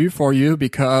deja vu for you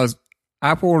because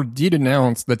Apple did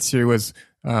announce that Siri was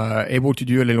able to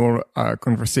do a little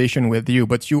conversation with you,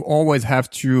 but you always have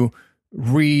to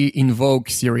re-invoke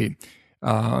Siri.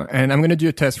 And I'm going to do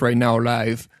a test right now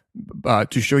live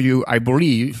to show you, I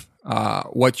believe,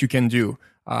 what you can do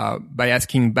by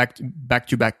asking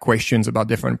back-to-back questions about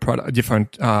different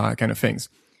kind of things.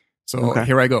 So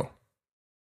Here I go.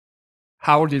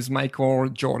 How old is Michael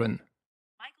Jordan?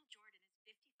 Michael Jordan is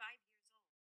 55 years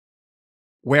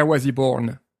old. Where was he born?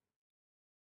 Michael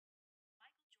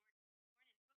Jordan was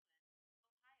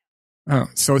born in Brooklyn,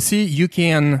 Ohio. So see, you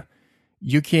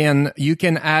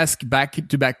can ask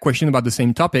back-to-back question about the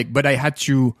same topic, but I had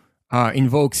to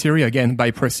invoke Siri again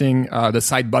by pressing the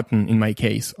side button in my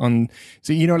case.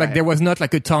 There was not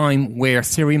like a time where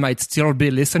Siri might still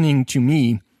be listening to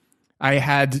me. I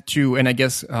had to, and I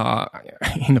guess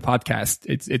in the podcast,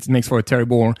 it makes for a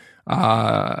terrible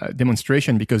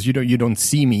demonstration because you don't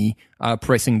see me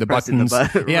pressing the buttons.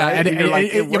 Yeah, right?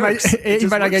 It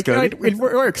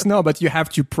works. No, but you have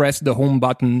to press the home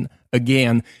button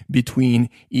again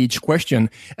between each question,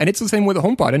 and it's the same with the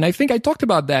HomePod. And I think I talked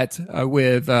about that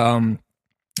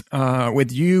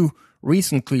with you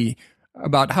recently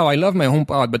about how I love my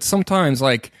HomePod, but sometimes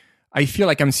I feel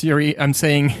like I'm saying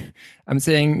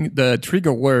the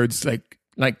trigger words like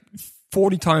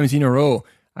 40 times in a row.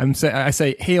 I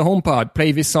say, hey HomePod,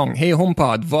 play this song. Hey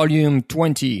HomePod, volume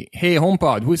 20. Hey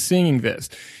HomePod, who's singing this?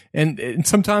 And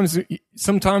sometimes, I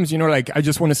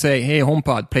just want to say, hey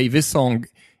HomePod, play this song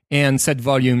and set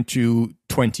volume to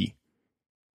 20.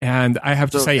 And I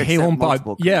have to say, hey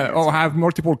HomePod, or have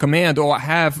multiple commands, or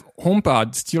have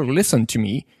HomePod still listen to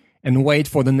me and wait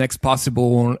for the next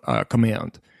possible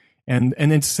command. And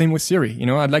it's the same with Siri.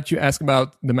 I'd like to ask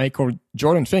about the Michael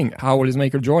Jordan thing. How old is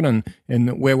Michael Jordan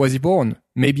and where was he born?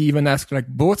 Maybe even ask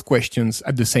both questions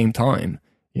at the same time.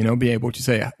 Be able to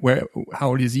say how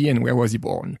old is he and where was he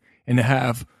born? And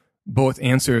have both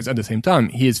answers at the same time.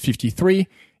 He is 53.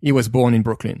 He was born in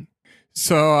Brooklyn.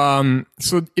 So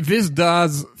this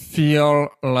does feel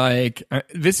like,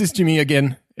 this is to me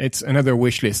again, it's another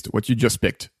wish list, what you just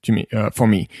picked to me, for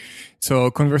me.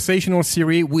 So conversational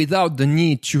Siri without the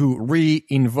need to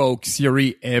re-invoke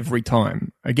Siri every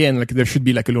time. Again, there should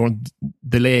be a little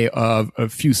delay of a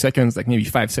few seconds, maybe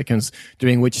 5 seconds,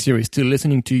 during which Siri is still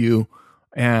listening to you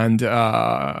and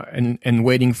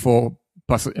waiting for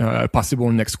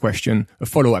possible next question, a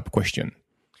follow-up question.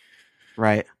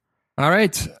 Right. All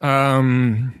right.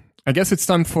 I guess it's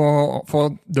time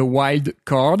for the wild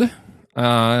card.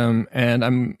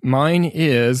 And my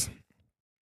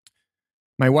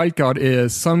wild card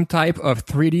is some type of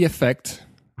 3D effect.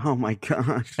 Oh my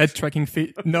gosh. Head tracking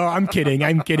feet. No, I'm kidding.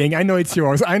 I know it's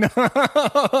yours. I know.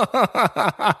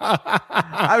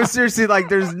 I was seriously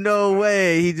there's no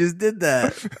way he just did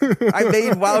that. I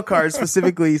made wild cards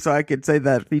specifically so I could say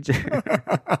that feature.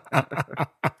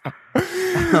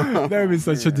 That would be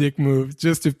such a dick move,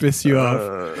 just to piss you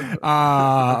off.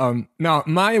 Now,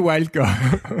 my wild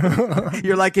card.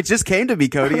 You're like, it just came to me,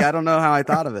 Cody. I don't know how I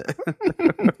thought of it.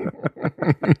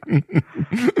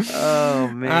 Oh,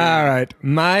 man. All right.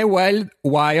 My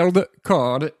wild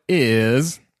card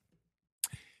is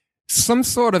some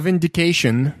sort of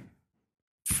indication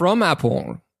from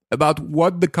Apple about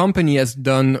what the company has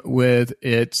done with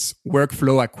its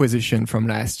workflow acquisition from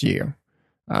last year.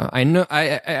 I know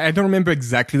I don't remember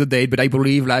exactly the date, but I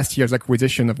believe last year's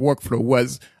acquisition of workflow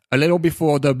was a little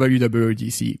before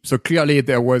WWDC. So clearly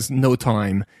there was no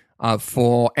time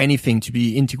for anything to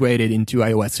be integrated into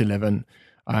iOS 11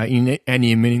 in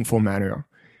any meaningful manner.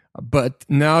 But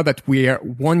now that we're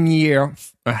 1 year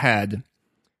ahead,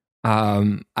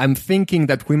 I'm thinking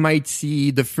that we might see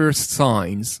the first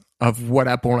signs of what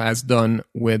Apple has done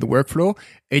with workflow.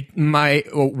 It might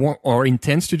or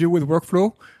intends to do with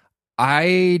workflow.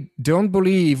 I don't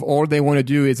believe all they want to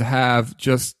do is have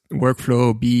just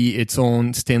workflow be its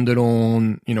own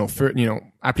standalone,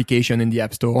 application in the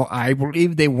App Store. I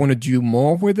believe they want to do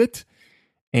more with it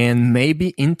and maybe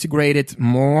integrate it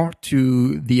more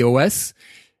to the OS.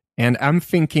 And I'm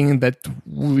thinking that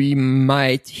we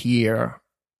might hear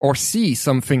or see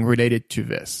something related to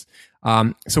this.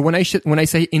 So when I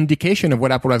say indication of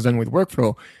what Apple has done with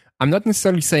workflow, I'm not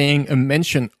necessarily saying a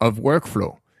mention of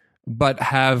workflow, but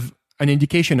have an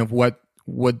indication of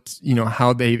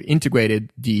how they've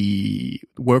integrated the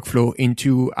workflow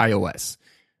into iOS.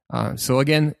 So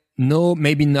again, no,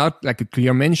 maybe not like a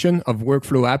clear mention of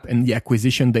workflow app and the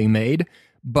acquisition they made,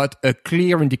 but a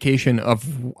clear indication of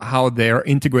how they're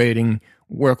integrating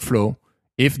workflow,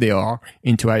 if they are,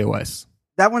 into iOS.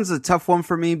 That one's a tough one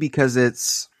for me because I'm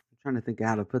trying to think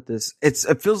how to put this. It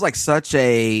feels like such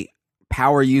a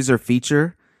power user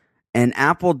feature, and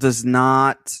Apple does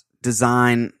not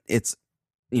design its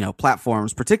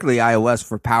platforms, particularly iOS,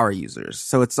 for power users.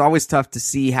 So it's always tough to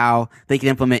see how they can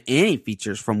implement any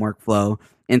features from workflow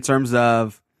in terms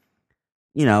of,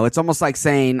 it's almost like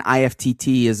saying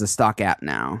IFTT is a stock app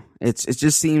now. It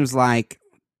just seems like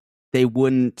they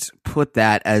wouldn't put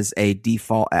that as a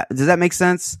default app. Does that make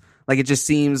sense? Like, it just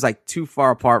seems like too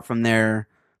far apart from their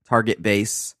target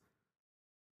base.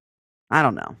 I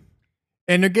don't know.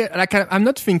 And again, I'm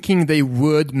not thinking they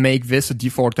would make this a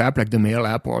default app like the Mail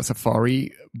app or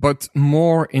Safari, but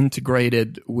more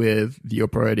integrated with the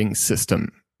operating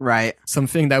system. Right.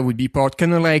 Something that would be part,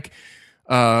 kind of like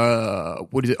Automator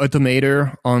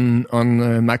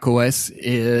on Mac OS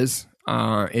is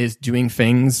doing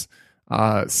things,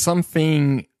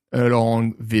 something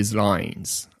along these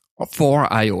lines for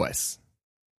iOS.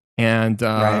 And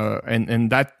right.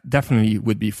 and that definitely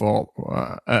would be for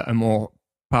a more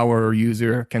power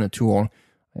user kind of tool,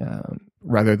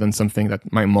 rather than something that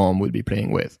my mom would be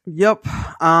playing with. Yep.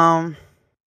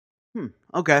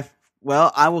 Okay.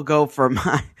 Well, I will go for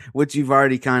which you've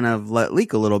already kind of let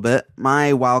leak a little bit.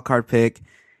 My wildcard pick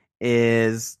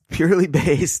is purely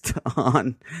based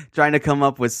on trying to come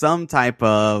up with some type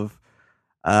of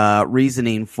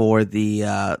reasoning for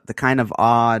the kind of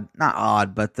not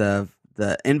odd, but the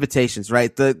invitations,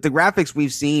 right? The graphics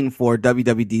we've seen for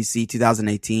WWDC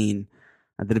 2018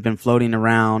 that have been floating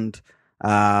around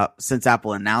since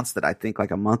Apple announced it, I think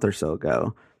like a month or so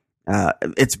ago.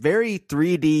 It's very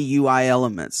 3D UI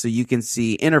elements. So you can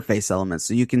see interface elements.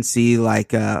 So you can see like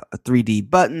 3D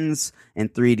buttons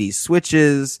and 3D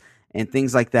switches and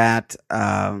things like that.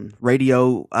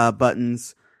 Radio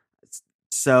buttons.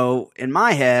 So in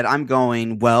my head, I'm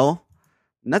going, well,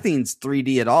 nothing's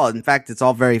 3D at all. In fact, it's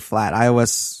all very flat.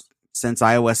 Since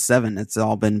iOS 7, it's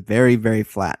all been very, very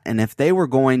flat. And if they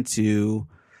wanted to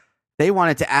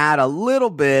add a little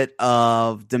bit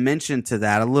of dimension to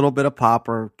that, a little bit of pop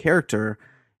or character,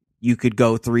 you could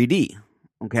go 3D.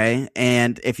 Okay.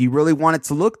 And if you really want it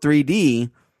to look 3D,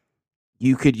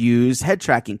 you could use head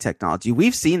tracking technology.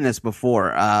 We've seen this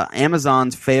before.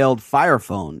 Amazon's failed Fire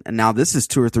Phone, and now this is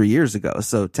 2 or 3 years ago.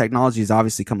 So technology has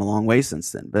obviously come a long way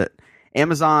since then. But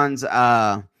Amazon's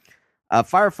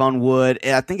Fire Phone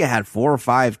I think it had 4 or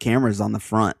 5 cameras on the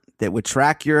front that would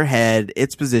track your head,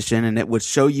 its position, and it would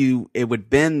show you, it would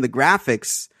bend the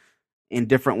graphics in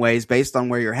different ways based on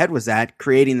where your head was at,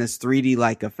 creating this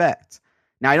 3D-like effect.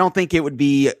 Now, I don't think it would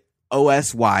be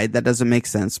OS-wide. That doesn't make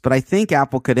sense. But I think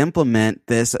Apple could implement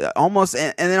this almost,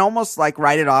 and then almost like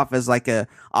write it off as like a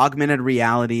augmented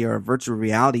reality or a virtual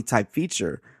reality type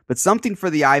feature. But something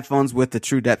for the iPhones with the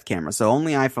true depth camera. So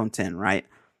only iPhone 10, right?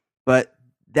 But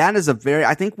that is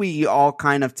I think we all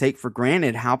kind of take for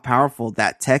granted how powerful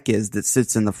that tech is that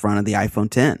sits in the front of the iPhone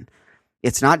 10.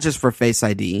 It's not just for Face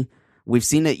ID. We've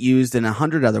seen it used in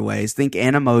 100 other ways. Think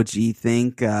Animoji.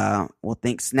 Think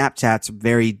Snapchat's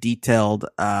very detailed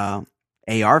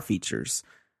AR features,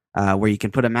 where you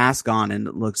can put a mask on and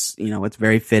it looks, it's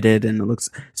very fitted and it looks.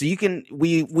 So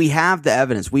we have the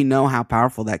evidence. We know how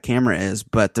powerful that camera is,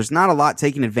 but there's not a lot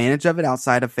taking advantage of it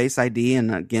outside of Face ID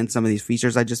and again some of these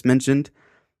features I just mentioned.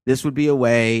 This would be a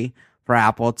way for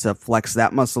Apple to flex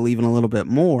that muscle even a little bit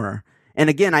more. And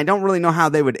again, I don't really know how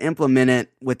they would implement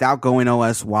it without going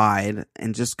OS wide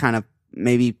and just kind of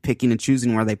maybe picking and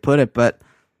choosing where they put it. But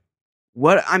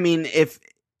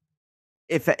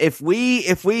if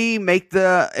we make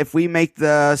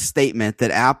the statement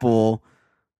that Apple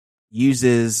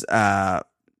uses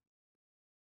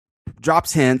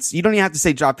drops hints, you don't even have to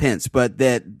say drop hints, but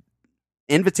that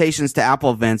invitations to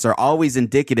Apple events are always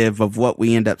indicative of what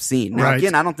we end up seeing. Now,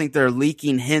 again, I don't think they're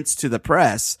leaking hints to the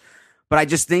press. But I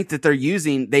just think that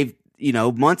they've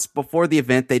months before the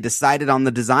event, they decided on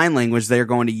the design language they're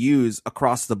going to use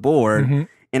across the board. Mm-hmm.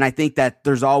 And I think that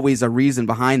there's always a reason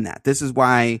behind that. This is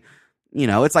why,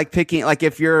 it's like picking, like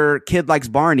if your kid likes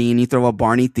Barney and you throw a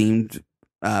Barney themed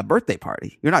birthday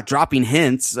party, you're not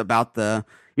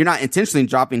intentionally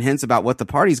dropping hints about what the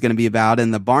party's going to be about.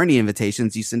 And the Barney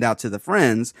invitations you send out to the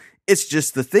friends, it's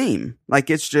just the theme. Like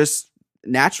it's just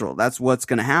natural. That's what's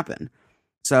going to happen.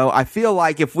 So I feel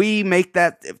like if we make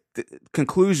that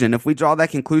conclusion, if we draw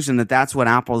that conclusion that that's what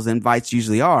Apple's invites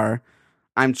usually are,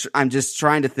 I'm just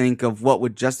trying to think of what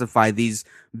would justify these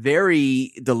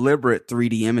very deliberate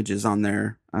 3D images on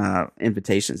their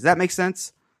invitations. Does that make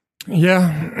sense?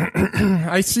 Yeah,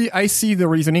 I see the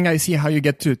reasoning. I see how you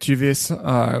get to this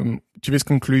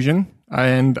conclusion,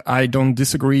 and I don't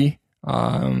disagree.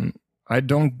 I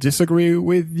don't disagree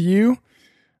with you.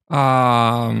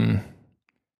 I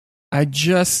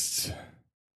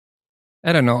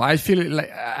don't know. I feel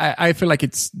like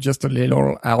it's just a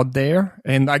little out there,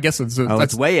 and I guess it's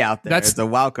way out there. That's the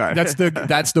wild card.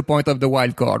 that's the point of the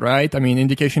wild card, right? I mean,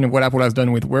 indication of what Apple has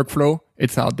done with workflow.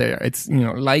 It's out there. It's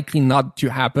likely not to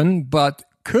happen, but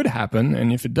could happen,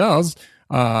 and if it does,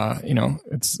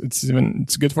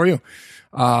 it's good for you.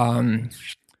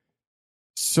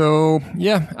 So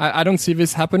yeah, I don't see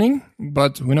this happening,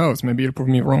 but who knows? Maybe you'll prove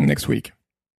me wrong next week.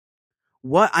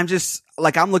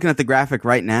 I'm looking at the graphic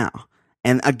right now.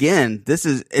 And again,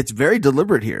 it's very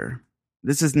deliberate here.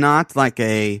 This is not like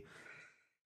I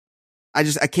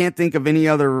can't think of any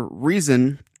other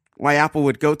reason why Apple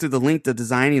would go through the length of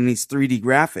designing these 3D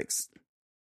graphics.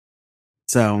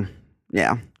 So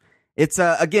yeah, it's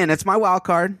my wild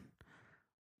card,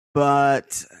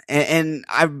 but, and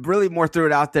I really more threw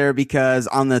it out there because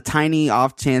on the tiny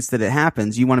off chance that it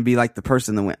happens, you want to be like the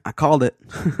person that went, I called it.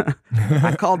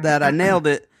 I called that. I nailed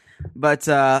it. But,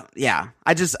 yeah,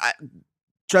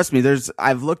 trust me,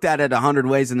 I've looked at it 100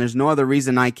 ways and there's no other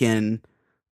reason I can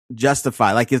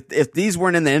justify. Like if these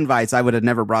weren't in the invites, I would have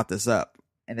never brought this up.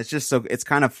 And it's just it's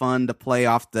kind of fun to play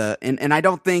off and I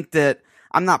don't think that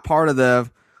I'm not part of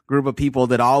the group of people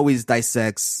that always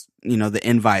dissects, the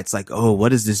invites, like, oh, what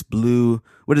does this blue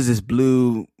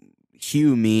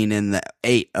hue mean in the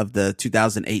 8 of the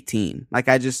 2018? Like,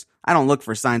 I don't look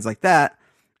for signs like that.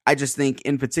 I just think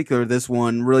in particular, this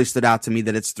one really stood out to me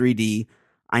that it's 3D.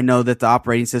 I know that the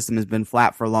operating system has been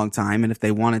flat for a long time. And if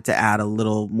they wanted to add a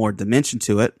little more dimension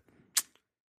to it,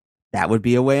 that would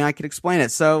be a way I could explain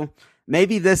it. So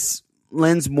maybe this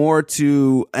lends more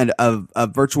to a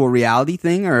virtual reality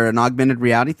thing or an augmented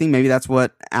reality thing. Maybe that's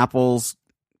what Apple's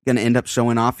going to end up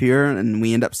showing off here, and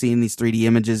we end up seeing these 3D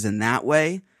images in that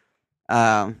way.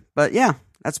 But yeah,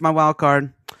 that's my wild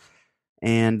card,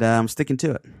 and I'm sticking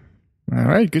to it. All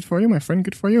right, good for you, my friend.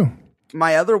 Good for you.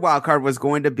 My other wild card was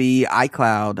going to be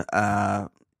iCloud,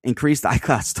 increased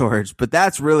iCloud storage, but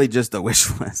that's really just a wish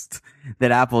list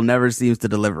that Apple never seems to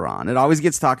deliver on. It always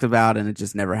gets talked about, and it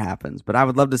just never happens. But I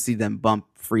would love to see them bump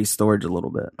free storage a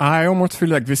little bit. I almost feel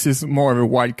like this is more of a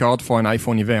wild card for an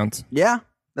iPhone event. Yeah.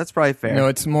 That's probably fair.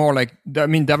 It's more like,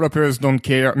 developers don't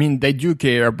care. I mean, they do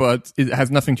care, but it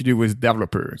has nothing to do with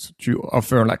developers to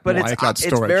offer more iCloud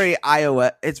storage. It's very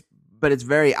iOS. It's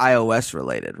very iOS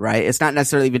related, right? It's not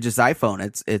necessarily even just iPhone.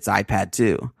 It's iPad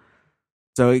too.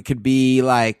 So it could be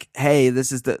like, hey,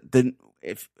 this is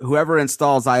if whoever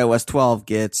installs iOS 12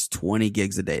 gets 20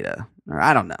 gigs of data, or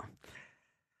I don't know.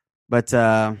 But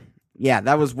yeah,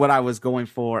 that was what I was going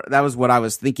for. That was what I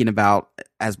was thinking about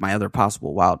as my other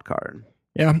possible wild card.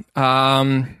 Yeah,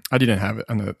 I didn't have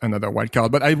another wild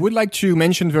card, but I would like to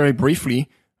mention very briefly,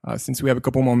 since we have a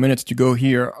couple more minutes to go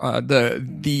here,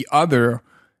 the other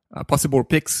possible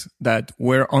picks that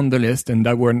were on the list and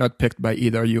that were not picked by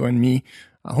either you and me.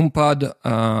 HomePod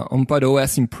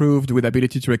OS improved with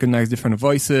ability to recognize different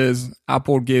voices.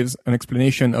 Apple gives an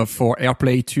explanation for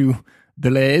AirPlay 2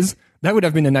 delays. That would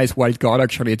have been a nice wild card,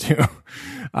 actually, too.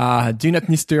 Do not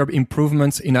disturb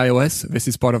improvements in iOS. This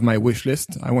is part of my wish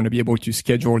list. I want to be able to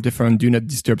schedule different do not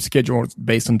disturb schedules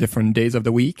based on different days of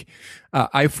the week.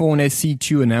 iPhone SE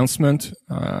 2 announcement.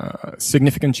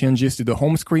 Significant changes to the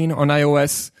home screen on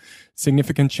iOS.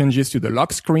 Significant changes to the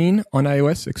lock screen on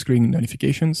iOS, excluding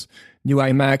notifications. New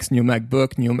iMacs, new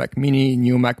MacBook, new Mac Mini,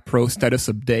 new Mac Pro status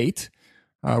update.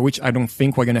 Which I don't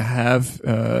think we're going to have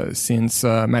since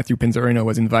Matthew Pinzarino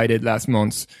was invited last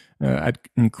month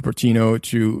in Cupertino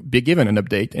to be given an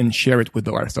update and share it with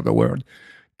the rest of the world.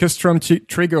 Custom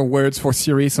trigger words for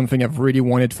Siri, something I've really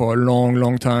wanted for a long,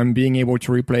 long time, being able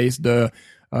to replace the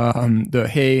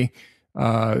Hey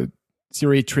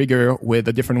Siri trigger with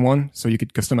a different one so you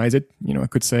could customize it. You know, I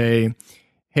could say,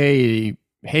 Hey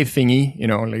thingy, you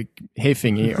know, like hey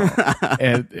thingy,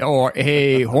 or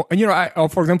hey, you know, or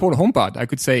for example, HomePod. I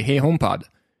could say hey HomePod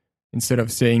instead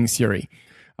of saying Siri.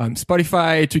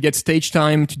 Spotify to get stage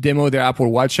time to demo their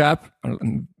Apple Watch app.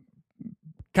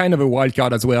 Kind of a wild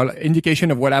card as well.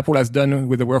 Indication of what Apple has done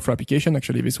with the Workflow application.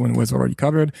 Actually, this one was already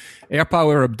covered.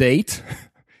 AirPower update.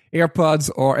 AirPods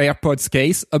or AirPods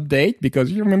case update, because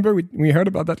you remember we heard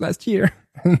about that last year.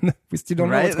 We still don't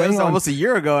know what's going on. That was almost a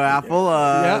year ago, Apple,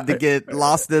 to get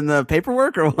lost in the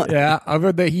paperwork or what? Yeah,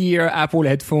 over the year, Apple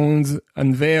headphones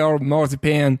unveil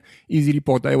Marzipan, easily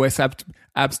port iOS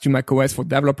apps to macOS for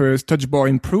developers, touch bar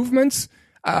improvements.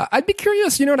 I'd be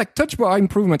curious, you know, like touch bar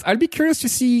improvements. I'd be curious to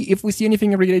see if we see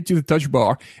anything related to the touch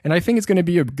bar. And I think it's going to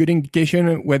be a good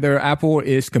indication whether Apple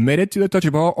is committed to the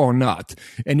touch bar or not.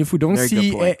 And if we don't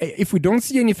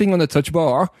see anything on the touch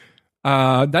bar,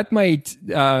 that might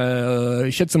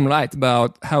shed some light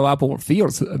about how Apple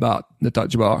feels about the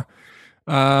touch bar.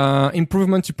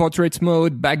 Improvement to portrait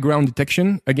mode, background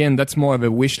detection. Again, that's more of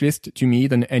a wish list to me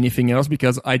than anything else,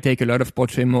 because I take a lot of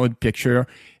portrait mode picture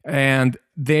and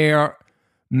they're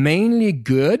mainly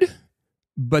good,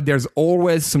 but there's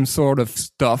always some sort of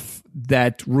stuff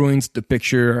that ruins the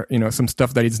picture, you know, some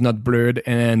stuff that is not blurred.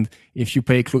 And if you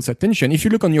pay close attention, if you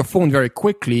look on your phone very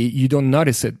quickly, you don't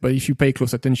notice it. But if you pay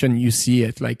close attention, you see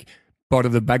it, like part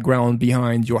of the background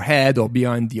behind your head or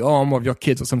behind the arm of your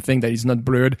kids or something that is not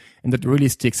blurred. And that really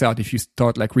sticks out if you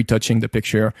start like retouching the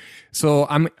picture. So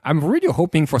I'm really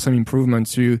hoping for some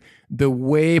improvement to the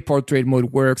way portrait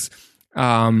mode works.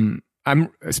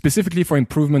 I'm specifically for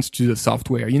improvements to the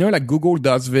software. You know, like Google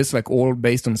does this, like all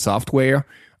based on software.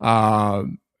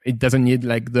 It doesn't need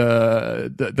like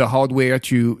the hardware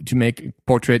to make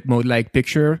portrait mode like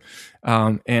picture.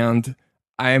 And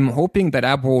I'm hoping that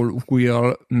Apple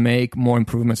will make more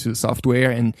improvements to the software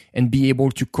and be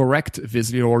able to correct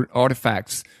these little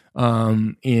artifacts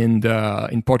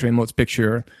in portrait mode's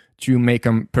picture to make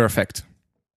them perfect.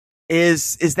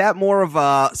 Is that more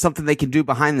of something they can do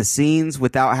behind the scenes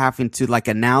without having to like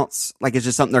announce? Like it's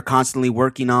just something they're constantly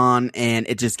working on and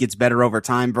it just gets better over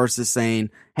time versus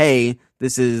saying, hey,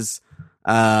 this is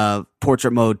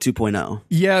portrait mode 2.0.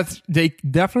 Yes, they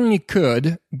definitely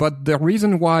could. But the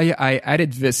reason why I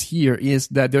added this here is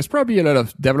that there's probably a lot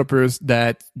of developers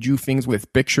that do things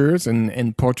with pictures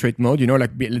and portrait mode, you know,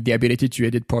 like the ability to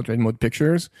edit portrait mode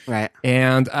pictures. Right.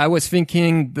 And I was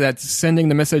thinking that sending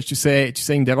the message to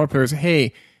saying developers,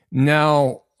 hey,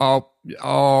 now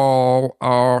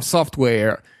our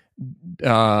software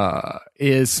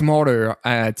is smarter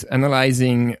at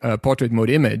analyzing a portrait mode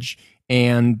image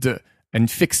and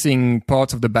fixing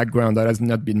parts of the background that has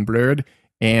not been blurred,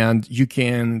 and you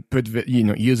can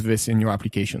use this in your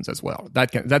applications as well.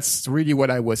 That's really what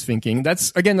I was thinking.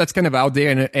 That's kind of out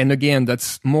there, and again,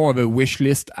 that's more of a wish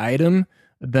list item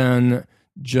than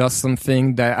just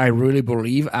something that I really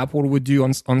believe Apple would do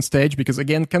on stage. Because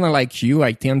again, kind of like you,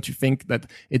 I tend to think that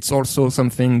it's also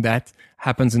something that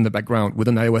happens in the background with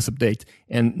an iOS update,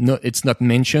 and it's not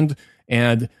mentioned.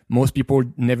 And most people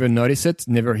never notice it,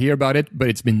 never hear about it, but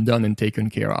it's been done and taken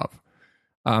care of.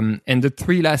 And the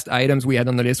three last items we had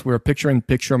on the list were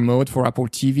picture-in-picture mode for Apple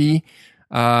TV,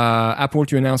 Apple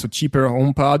to announce a cheaper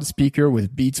HomePod speaker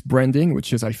with Beats branding,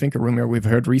 which is, I think, a rumor we've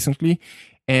heard recently,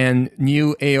 and new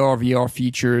AR, VR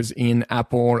features in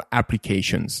Apple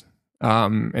applications.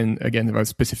 And again, it was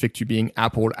specific to being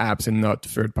Apple apps and not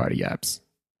third-party apps.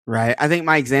 Right. I think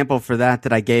my example for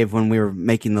that I gave when we were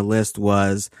making the list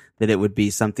was that it would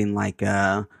be something like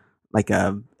a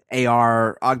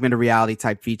AR augmented reality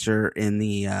type feature in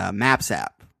the Maps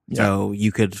app. Yeah. So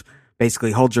you could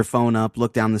basically hold your phone up,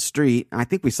 look down the street. I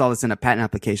think we saw this in a patent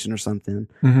application or something,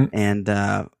 and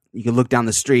you could look down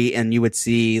the street and you would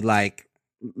see like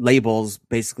labels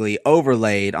basically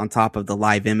overlaid on top of the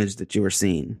live image that you were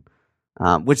seeing,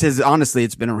 which is honestly,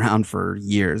 it's been around for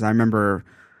years. I remember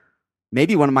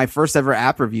maybe one of my first ever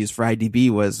app reviews for IDB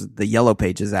was the Yellow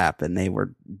Pages app, and they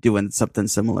were doing something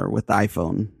similar with the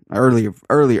iPhone,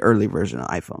 early version of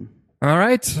iPhone. All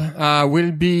right.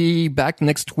 We'll be back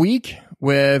next week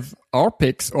with our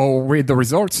picks, or with the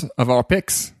results of our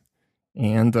picks.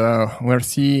 And we'll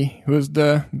see who's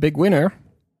the big winner.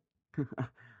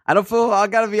 I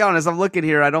gotta be honest, I'm looking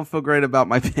here. I don't feel great about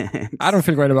my picks. I don't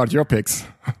feel great about your picks.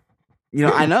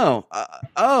 I know.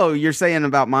 You're saying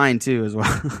about mine too as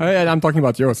well. Yeah, I'm talking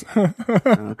about yours.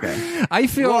 Okay. I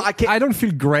don't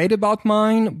feel great about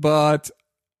mine, but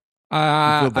you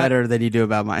feel better than you do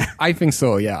about mine. I think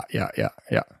so. Yeah.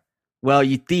 Well,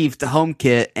 you thieved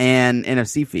HomeKit and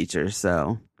NFC features,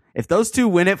 so if those two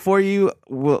win it for you,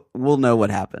 we'll know what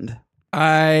happened.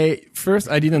 I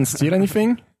didn't steal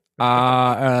anything.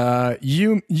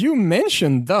 You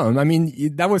mentioned them. I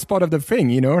mean, that was part of the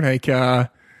thing, like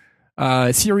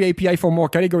Siri API for more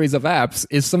categories of apps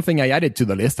is something I added to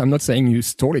the list. I'm not saying you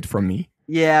stole it from me.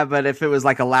 Yeah, but if it was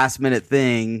like a last minute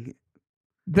thing,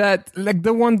 that like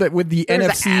the one that with the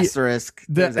NFC asterisk,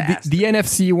 the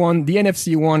NFC one, the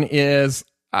NFC one is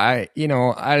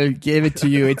I'll give it to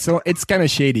you. It's kind of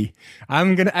shady.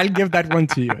 I'll give that one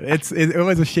to you. It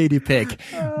was a shady pick,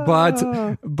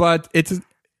 but it's.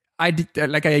 I did,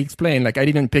 like I explained, like I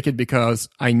didn't pick it because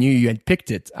I knew you had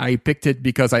picked it. I picked it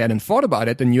because I hadn't thought about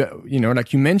it, and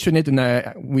like you mentioned it,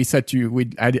 and we said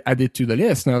we'd add it to the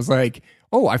list, and I was like,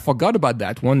 oh, I forgot about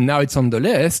that one. Now it's on the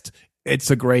list.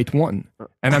 It's a great one,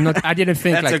 and I didn't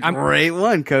think that's a great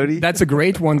one, Cody. That's a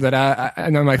great one that I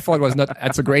know my thought was not.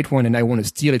 That's a great one, and I want to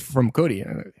steal it from Cody.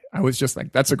 I was just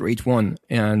like, that's a great one,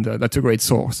 and that's a great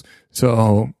source.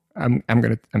 So. I'm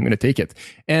gonna take it.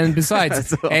 And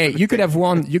besides, hey, you could have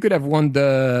won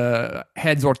the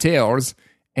heads or tails,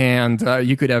 and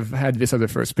you could have had this as the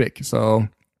first pick. So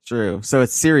true. So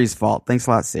it's Siri's fault. Thanks a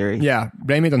lot, Siri. Yeah,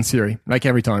 blame it on Siri. Like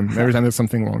every time there's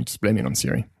something wrong, just blame it on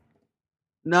Siri.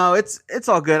 No, it's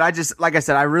all good. I just, like I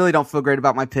said, I really don't feel great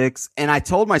about my picks, and I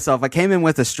told myself I came in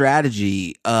with a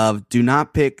strategy of do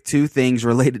not pick two things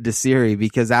related to Siri,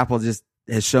 because Apple just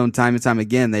has shown time and time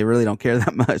again they really don't care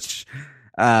that much.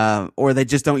 Or they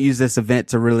just don't use this event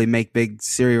to really make big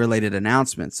Siri related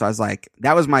announcements. So I was like,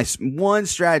 that was my one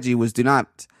strategy, was do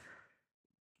not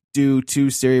do two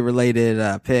Siri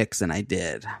related picks, and I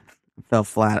did. I fell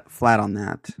flat on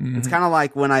that. Mm-hmm. It's kind of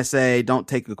like when I say don't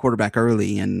take a quarterback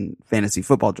early in fantasy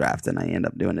football draft, and I end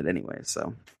up doing it anyway.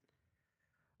 So,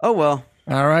 oh well.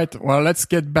 All right. Well, let's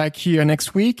get back here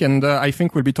next week, and I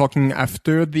think we'll be talking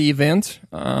after the event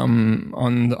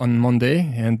on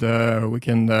Monday, and we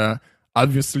can.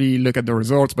 Obviously look at the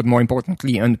results, but more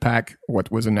importantly, unpack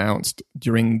what was announced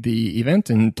during the event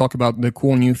and talk about the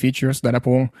cool new features that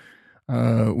Apple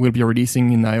will be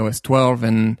releasing in iOS 12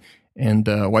 and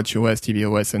watchOS,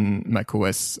 tvOS, and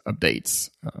macOS updates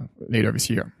later this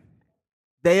year.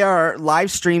 They are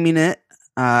live streaming it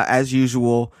as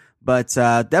usual, but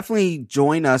definitely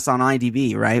join us on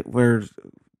IDB, right? We're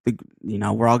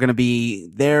all going to be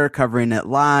there covering it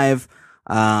live.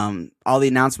 All the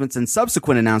announcements and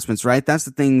subsequent announcements, right? That's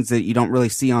the things that you don't really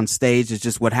see on stage. It's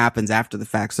just what happens after the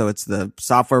fact. So it's the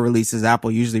software releases.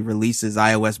 Apple usually releases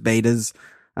iOS betas,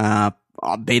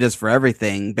 betas for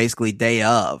everything, basically day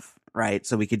of, right?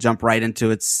 So we could jump right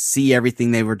into it, see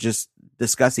everything they were just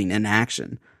discussing in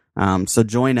action. So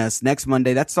join us next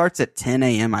Monday. That starts at 10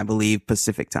 a.m., I believe,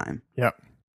 Pacific time. Yep.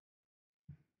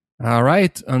 All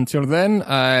right. Until then,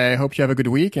 I hope you have a good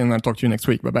week, and I'll talk to you next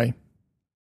week. Bye-bye.